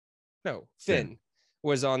 No, Finn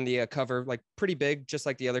was on the cover, like pretty big, just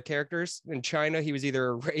like the other characters. In China, he was either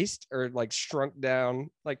erased or like shrunk down,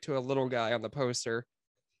 like to a little guy on the poster.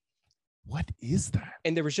 What is that?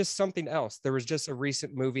 And there was just something else. There was just a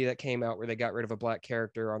recent movie that came out where they got rid of a black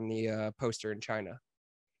character on the poster in China.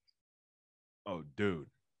 Oh, dude.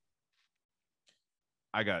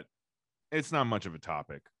 It's not much of a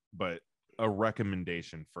topic, but a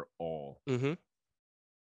recommendation for all. Mm-hmm.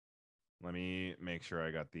 Let me make sure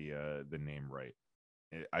I got the name right.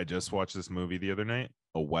 I just watched this movie the other night,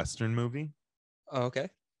 a Western movie. Oh, okay.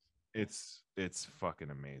 It's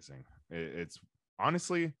fucking amazing. It's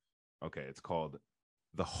honestly, okay, it's called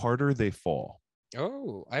The Harder They Fall.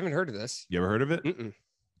 Oh, I haven't heard of this. You ever heard of it? Mm-mm.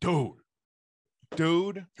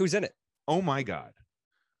 Dude. Who's in it? Oh my God.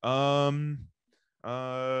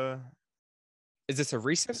 Is this a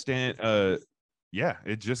recent? Yeah,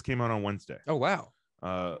 it just came out on Wednesday. Oh, wow.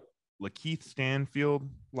 Lakeith Stanfield,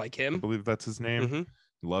 like him, I believe that's his name. Mm-hmm.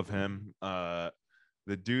 Love him. The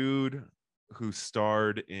dude who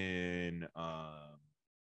starred in I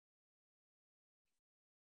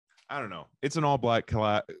don't know, it's an all black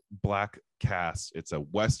cast. It's a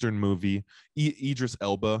Western movie. Idris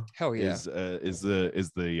Elba hell yeah is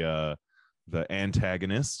the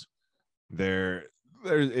antagonist.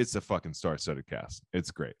 It's a fucking star-studded cast. It's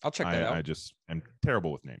great. I'll check that out. I'm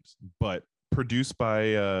terrible with names, but produced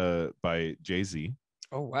by Jay-Z.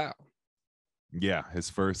 Oh wow. Yeah, his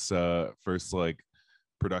first like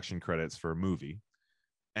production credits for a movie.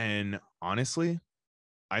 And honestly,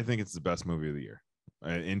 I think it's the best movie of the year.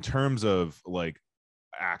 In terms of like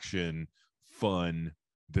action, fun,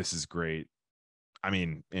 this is great. I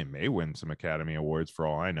mean, it may win some Academy Awards for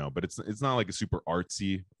all I know, but it's not like a super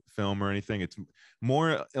artsy film or anything. It's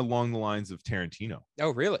more along the lines of Tarantino.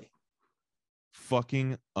 Oh, really?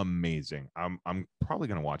 Fucking amazing. I'm probably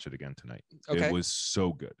gonna watch it again tonight. Okay. It was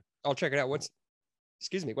so good. I'll check it out. What's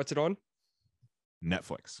it on?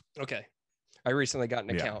 Netflix. Okay. I recently got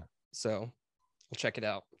an account, so I'll check it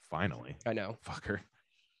out. Finally. I know. Fucker.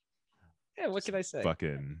 Yeah, what can I say?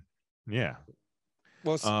 Fucking yeah.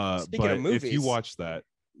 Well, speaking of movies, if you watch that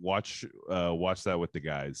with the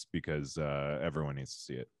guys, because everyone needs to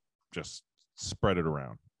see it. Just spread it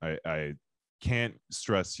around. I can't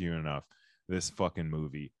stress you enough. This fucking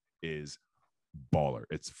movie is baller.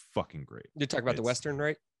 It's fucking great. You're talking about the Western,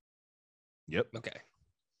 right? Yep. Okay.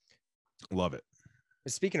 Love it.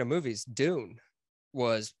 Speaking of movies, Dune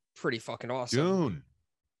was pretty fucking awesome.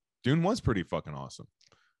 Dune was pretty fucking awesome.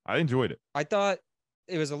 I enjoyed it. I thought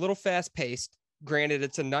it was a little fast paced. Granted,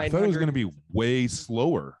 it's a 900. I thought it was going to be way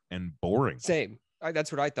slower and boring. Same.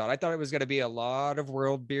 That's what I thought. I thought it was going to be a lot of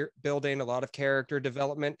world building, a lot of character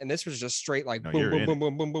development, and this was just straight like boom, boom, boom,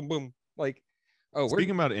 boom, boom, boom, boom. Like, oh,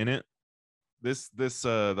 speaking about in it, this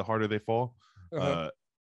The Harder They Fall,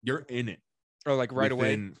 you're in it. Oh, like right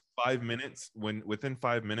away. Within 5 minutes, within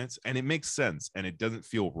 5 minutes, and it makes sense, and it doesn't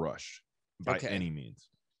feel rushed by any means.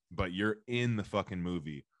 But you're in the fucking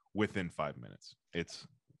movie within 5 minutes.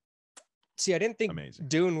 See, I didn't think amazing.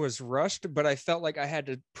 Dune was rushed, but I felt like I had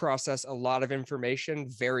to process a lot of information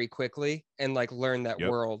very quickly and like learn that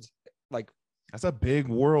world. Like, that's a big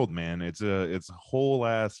world, man. It's a whole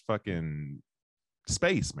ass fucking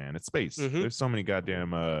space, man. It's space. Mm-hmm. There's so many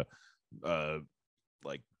goddamn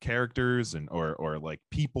like characters and or like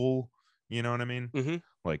people, you know what I mean? Mm-hmm.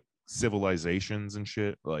 Like civilizations and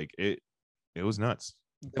shit. Like It was nuts.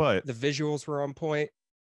 The, But the visuals were on point.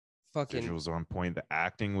 Fucking visuals on point. The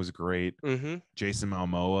acting was great. Mm-hmm. Jason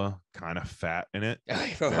Momoa, kind of fat in it.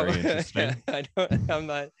 Very interesting. I'm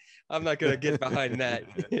not gonna get behind that.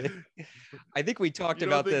 I think we talked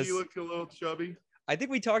about this. He looked a little chubby. I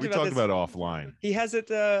think we talked about this. About offline. He hasn't.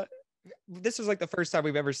 This was like the first time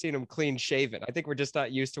we've ever seen him clean shaven. I think we're just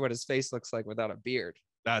not used to what his face looks like without a beard.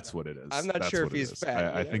 That's what it is. I'm not sure if he's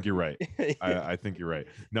fat. I think you're right. I think you're right.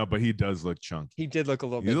 No, but he does look chunky. He did look a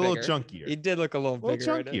little He's bit a little bigger. chunkier. He did look a little bigger.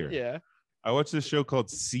 Chunkier. Yeah. I watched this show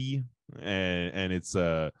called C, and it's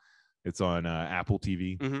on Apple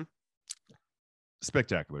TV. Mm-hmm.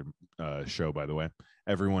 Spectacular show, by the way.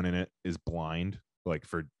 Everyone in it is blind, like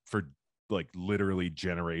for like literally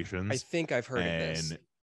generations. I think I've heard of this.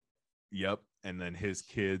 Yep. And then his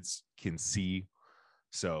kids can see.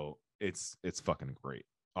 So it's fucking great.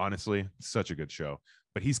 Honestly, such a good show.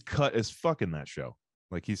 But he's cut as fuck in that show.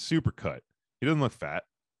 Like, he's super cut. He doesn't look fat.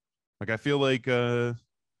 Like, I feel like I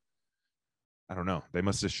don't know. They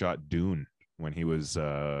must have shot Dune when he was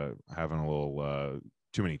having a little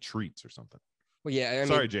too many treats or something. Well, yeah.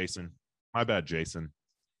 Sorry, Jason. My bad, Jason.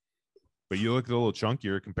 But you look a little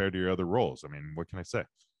chunkier compared to your other roles. I mean, what can I say?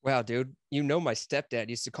 Wow, dude. You know, my stepdad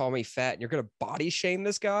used to call me fat, and you're going to body shame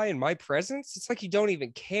this guy in my presence? It's like you don't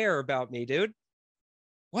even care about me, dude.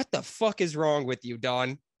 What the fuck is wrong with you,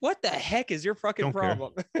 Don? What the heck is your fucking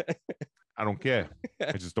problem? I don't care.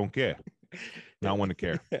 I just don't care. Not want to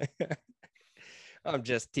care. I'm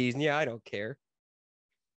just teasing you. I don't care.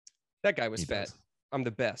 That guy was fat. Does. I'm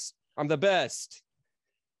the best. I'm the best.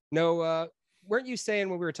 No, weren't you saying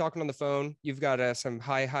when we were talking on the phone, you've got some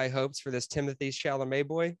high hopes for this Timothy Chalamet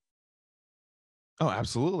boy? Oh,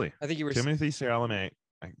 absolutely. I think you were Timothy Chalamet.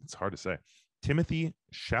 It's hard to say. Timothy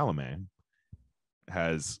Chalamet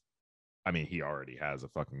has, I mean, he already has a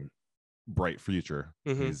fucking bright future.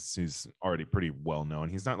 Mm-hmm. He's already pretty well known.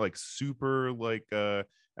 He's not like super like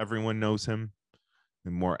everyone knows him.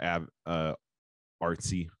 And more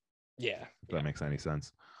artsy. Yeah. If that makes any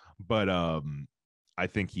sense. But I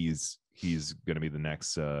think he's gonna be the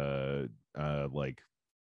next like,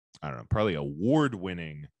 I don't know, probably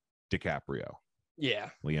award-winning DiCaprio.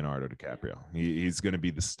 Yeah. Leonardo DiCaprio. He's gonna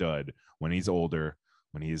be the stud when he's older,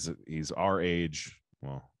 when he's our age.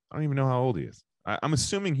 Well, I don't even know how old he is. I'm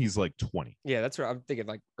assuming he's like 20. Yeah, that's what I'm thinking,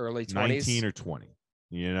 like early 20s. 19 or 20,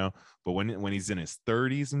 you know? But when he's in his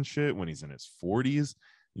 30s and shit, when he's in his 40s,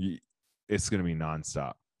 it's going to be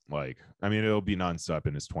nonstop. Like, I mean, it'll be nonstop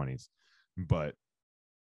in his 20s, but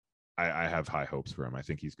I have high hopes for him. I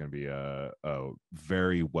think he's going to be a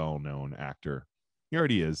very well-known actor. He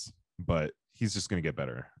already is, but he's just going to get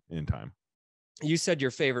better in time. You said your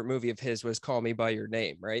favorite movie of his was Call Me By Your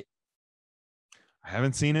Name, right? I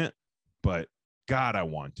haven't seen it, but God, I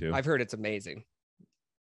want to. I've heard it's amazing.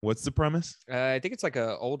 What's the premise? I think it's like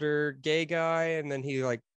a older gay guy, and then he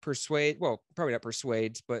like probably not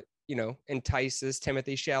persuades, but entices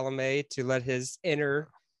Timothy Chalamet to let his inner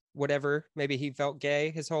whatever, maybe he felt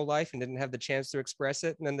gay his whole life and didn't have the chance to express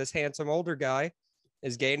it. And then this handsome older guy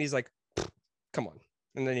is gay, and he's like, come on.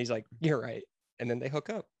 And then he's like, you're right. And then they hook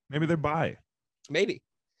up. Maybe they're bi. Maybe.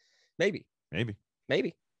 Haven't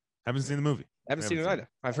seen the movie. Haven't seen it either.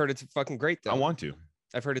 I've heard it's fucking great though. I want to.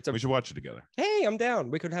 I've heard we should watch it together. Hey, I'm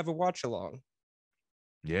down. We could have a watch along.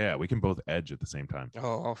 Yeah, we can both edge at the same time.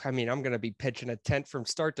 Oh, I mean, I'm going to be pitching a tent from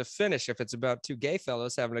start to finish if it's about two gay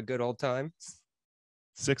fellows having a good old time.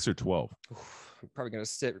 6 or 12. I'm probably going to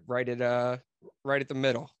sit right at the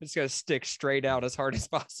middle. It's going to stick straight out as hard as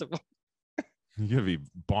possible. You're going to be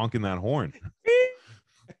bonking that horn.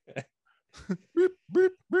 Beep,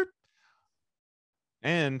 beep, beep.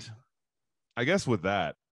 And I guess with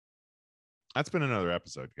that's been another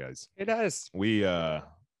episode, guys. It has.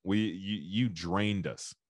 You drained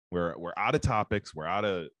us. We're out of topics. We're out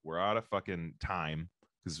of fucking time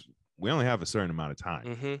because we only have a certain amount of time.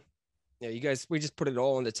 Mm-hmm. Yeah, you guys, we just put it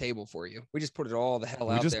all on the table for you. We just put it all the hell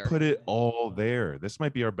out there. We just put it all there. This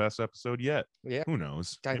might be our best episode yet. Yeah. Who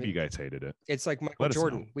knows? Maybe you guys hated it. It's like Michael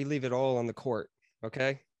Jordan. We leave it all on the court.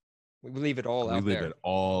 Okay. We leave it all out there.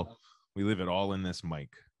 We leave it all in this mic.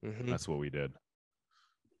 Mm-hmm. That's what we did.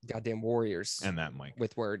 Goddamn warriors. And that mic.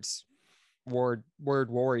 With words. Word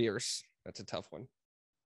warriors. That's a tough one.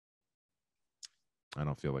 I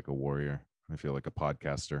don't feel like a warrior. I feel like a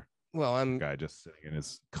podcaster. Well, I'm a guy just sitting in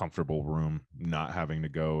his comfortable room, not having to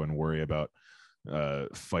go and worry about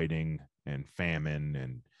fighting and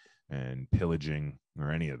famine and pillaging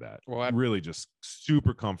or any of that. Well, I'm really just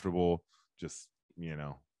super comfortable, just,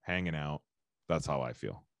 hanging out. That's how I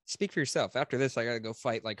feel. Speak for yourself. After this, I got to go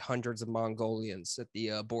fight like hundreds of Mongolians at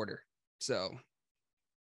the border. So,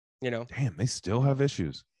 Damn, they still have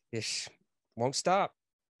issues. Ish. won't stop.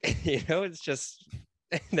 It's just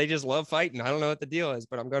they just love fighting. I don't know what the deal is,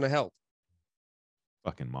 but I'm going to help.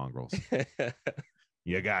 Fucking mongrels.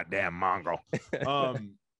 You goddamn mongrel.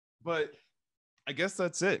 But I guess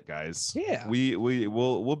that's it, guys. Yeah.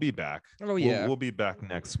 We'll be back. Oh yeah. We'll be back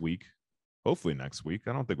next week. Hopefully next week.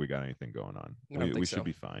 I don't think we got anything going on. We should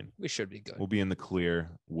be fine. We should be good. We'll be in the clear.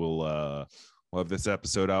 We'll have this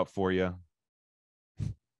episode out for you.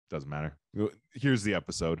 Doesn't matter. Here's the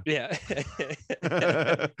episode. Yeah.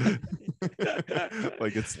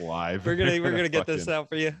 Like it's live. We're gonna get this out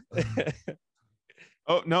for you.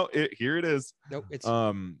 Oh no, here it is. Nope. It's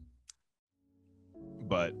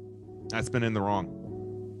but that's been In the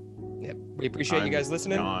Wrong. Yep. We appreciate you guys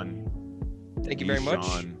listening. John. Thank you very much.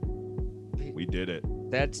 Sean. We did it.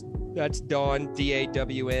 That's Dawn,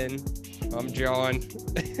 DAWN. I'm John,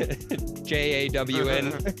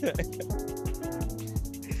 JAWN.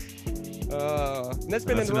 And that's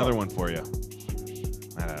been another one for you.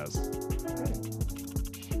 That has.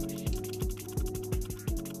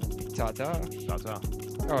 Ta-ta. Ta-ta.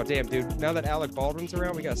 Oh, damn, dude. Now that Alec Baldwin's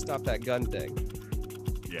around, we got to stop that gun thing.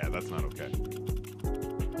 Yeah, that's not okay.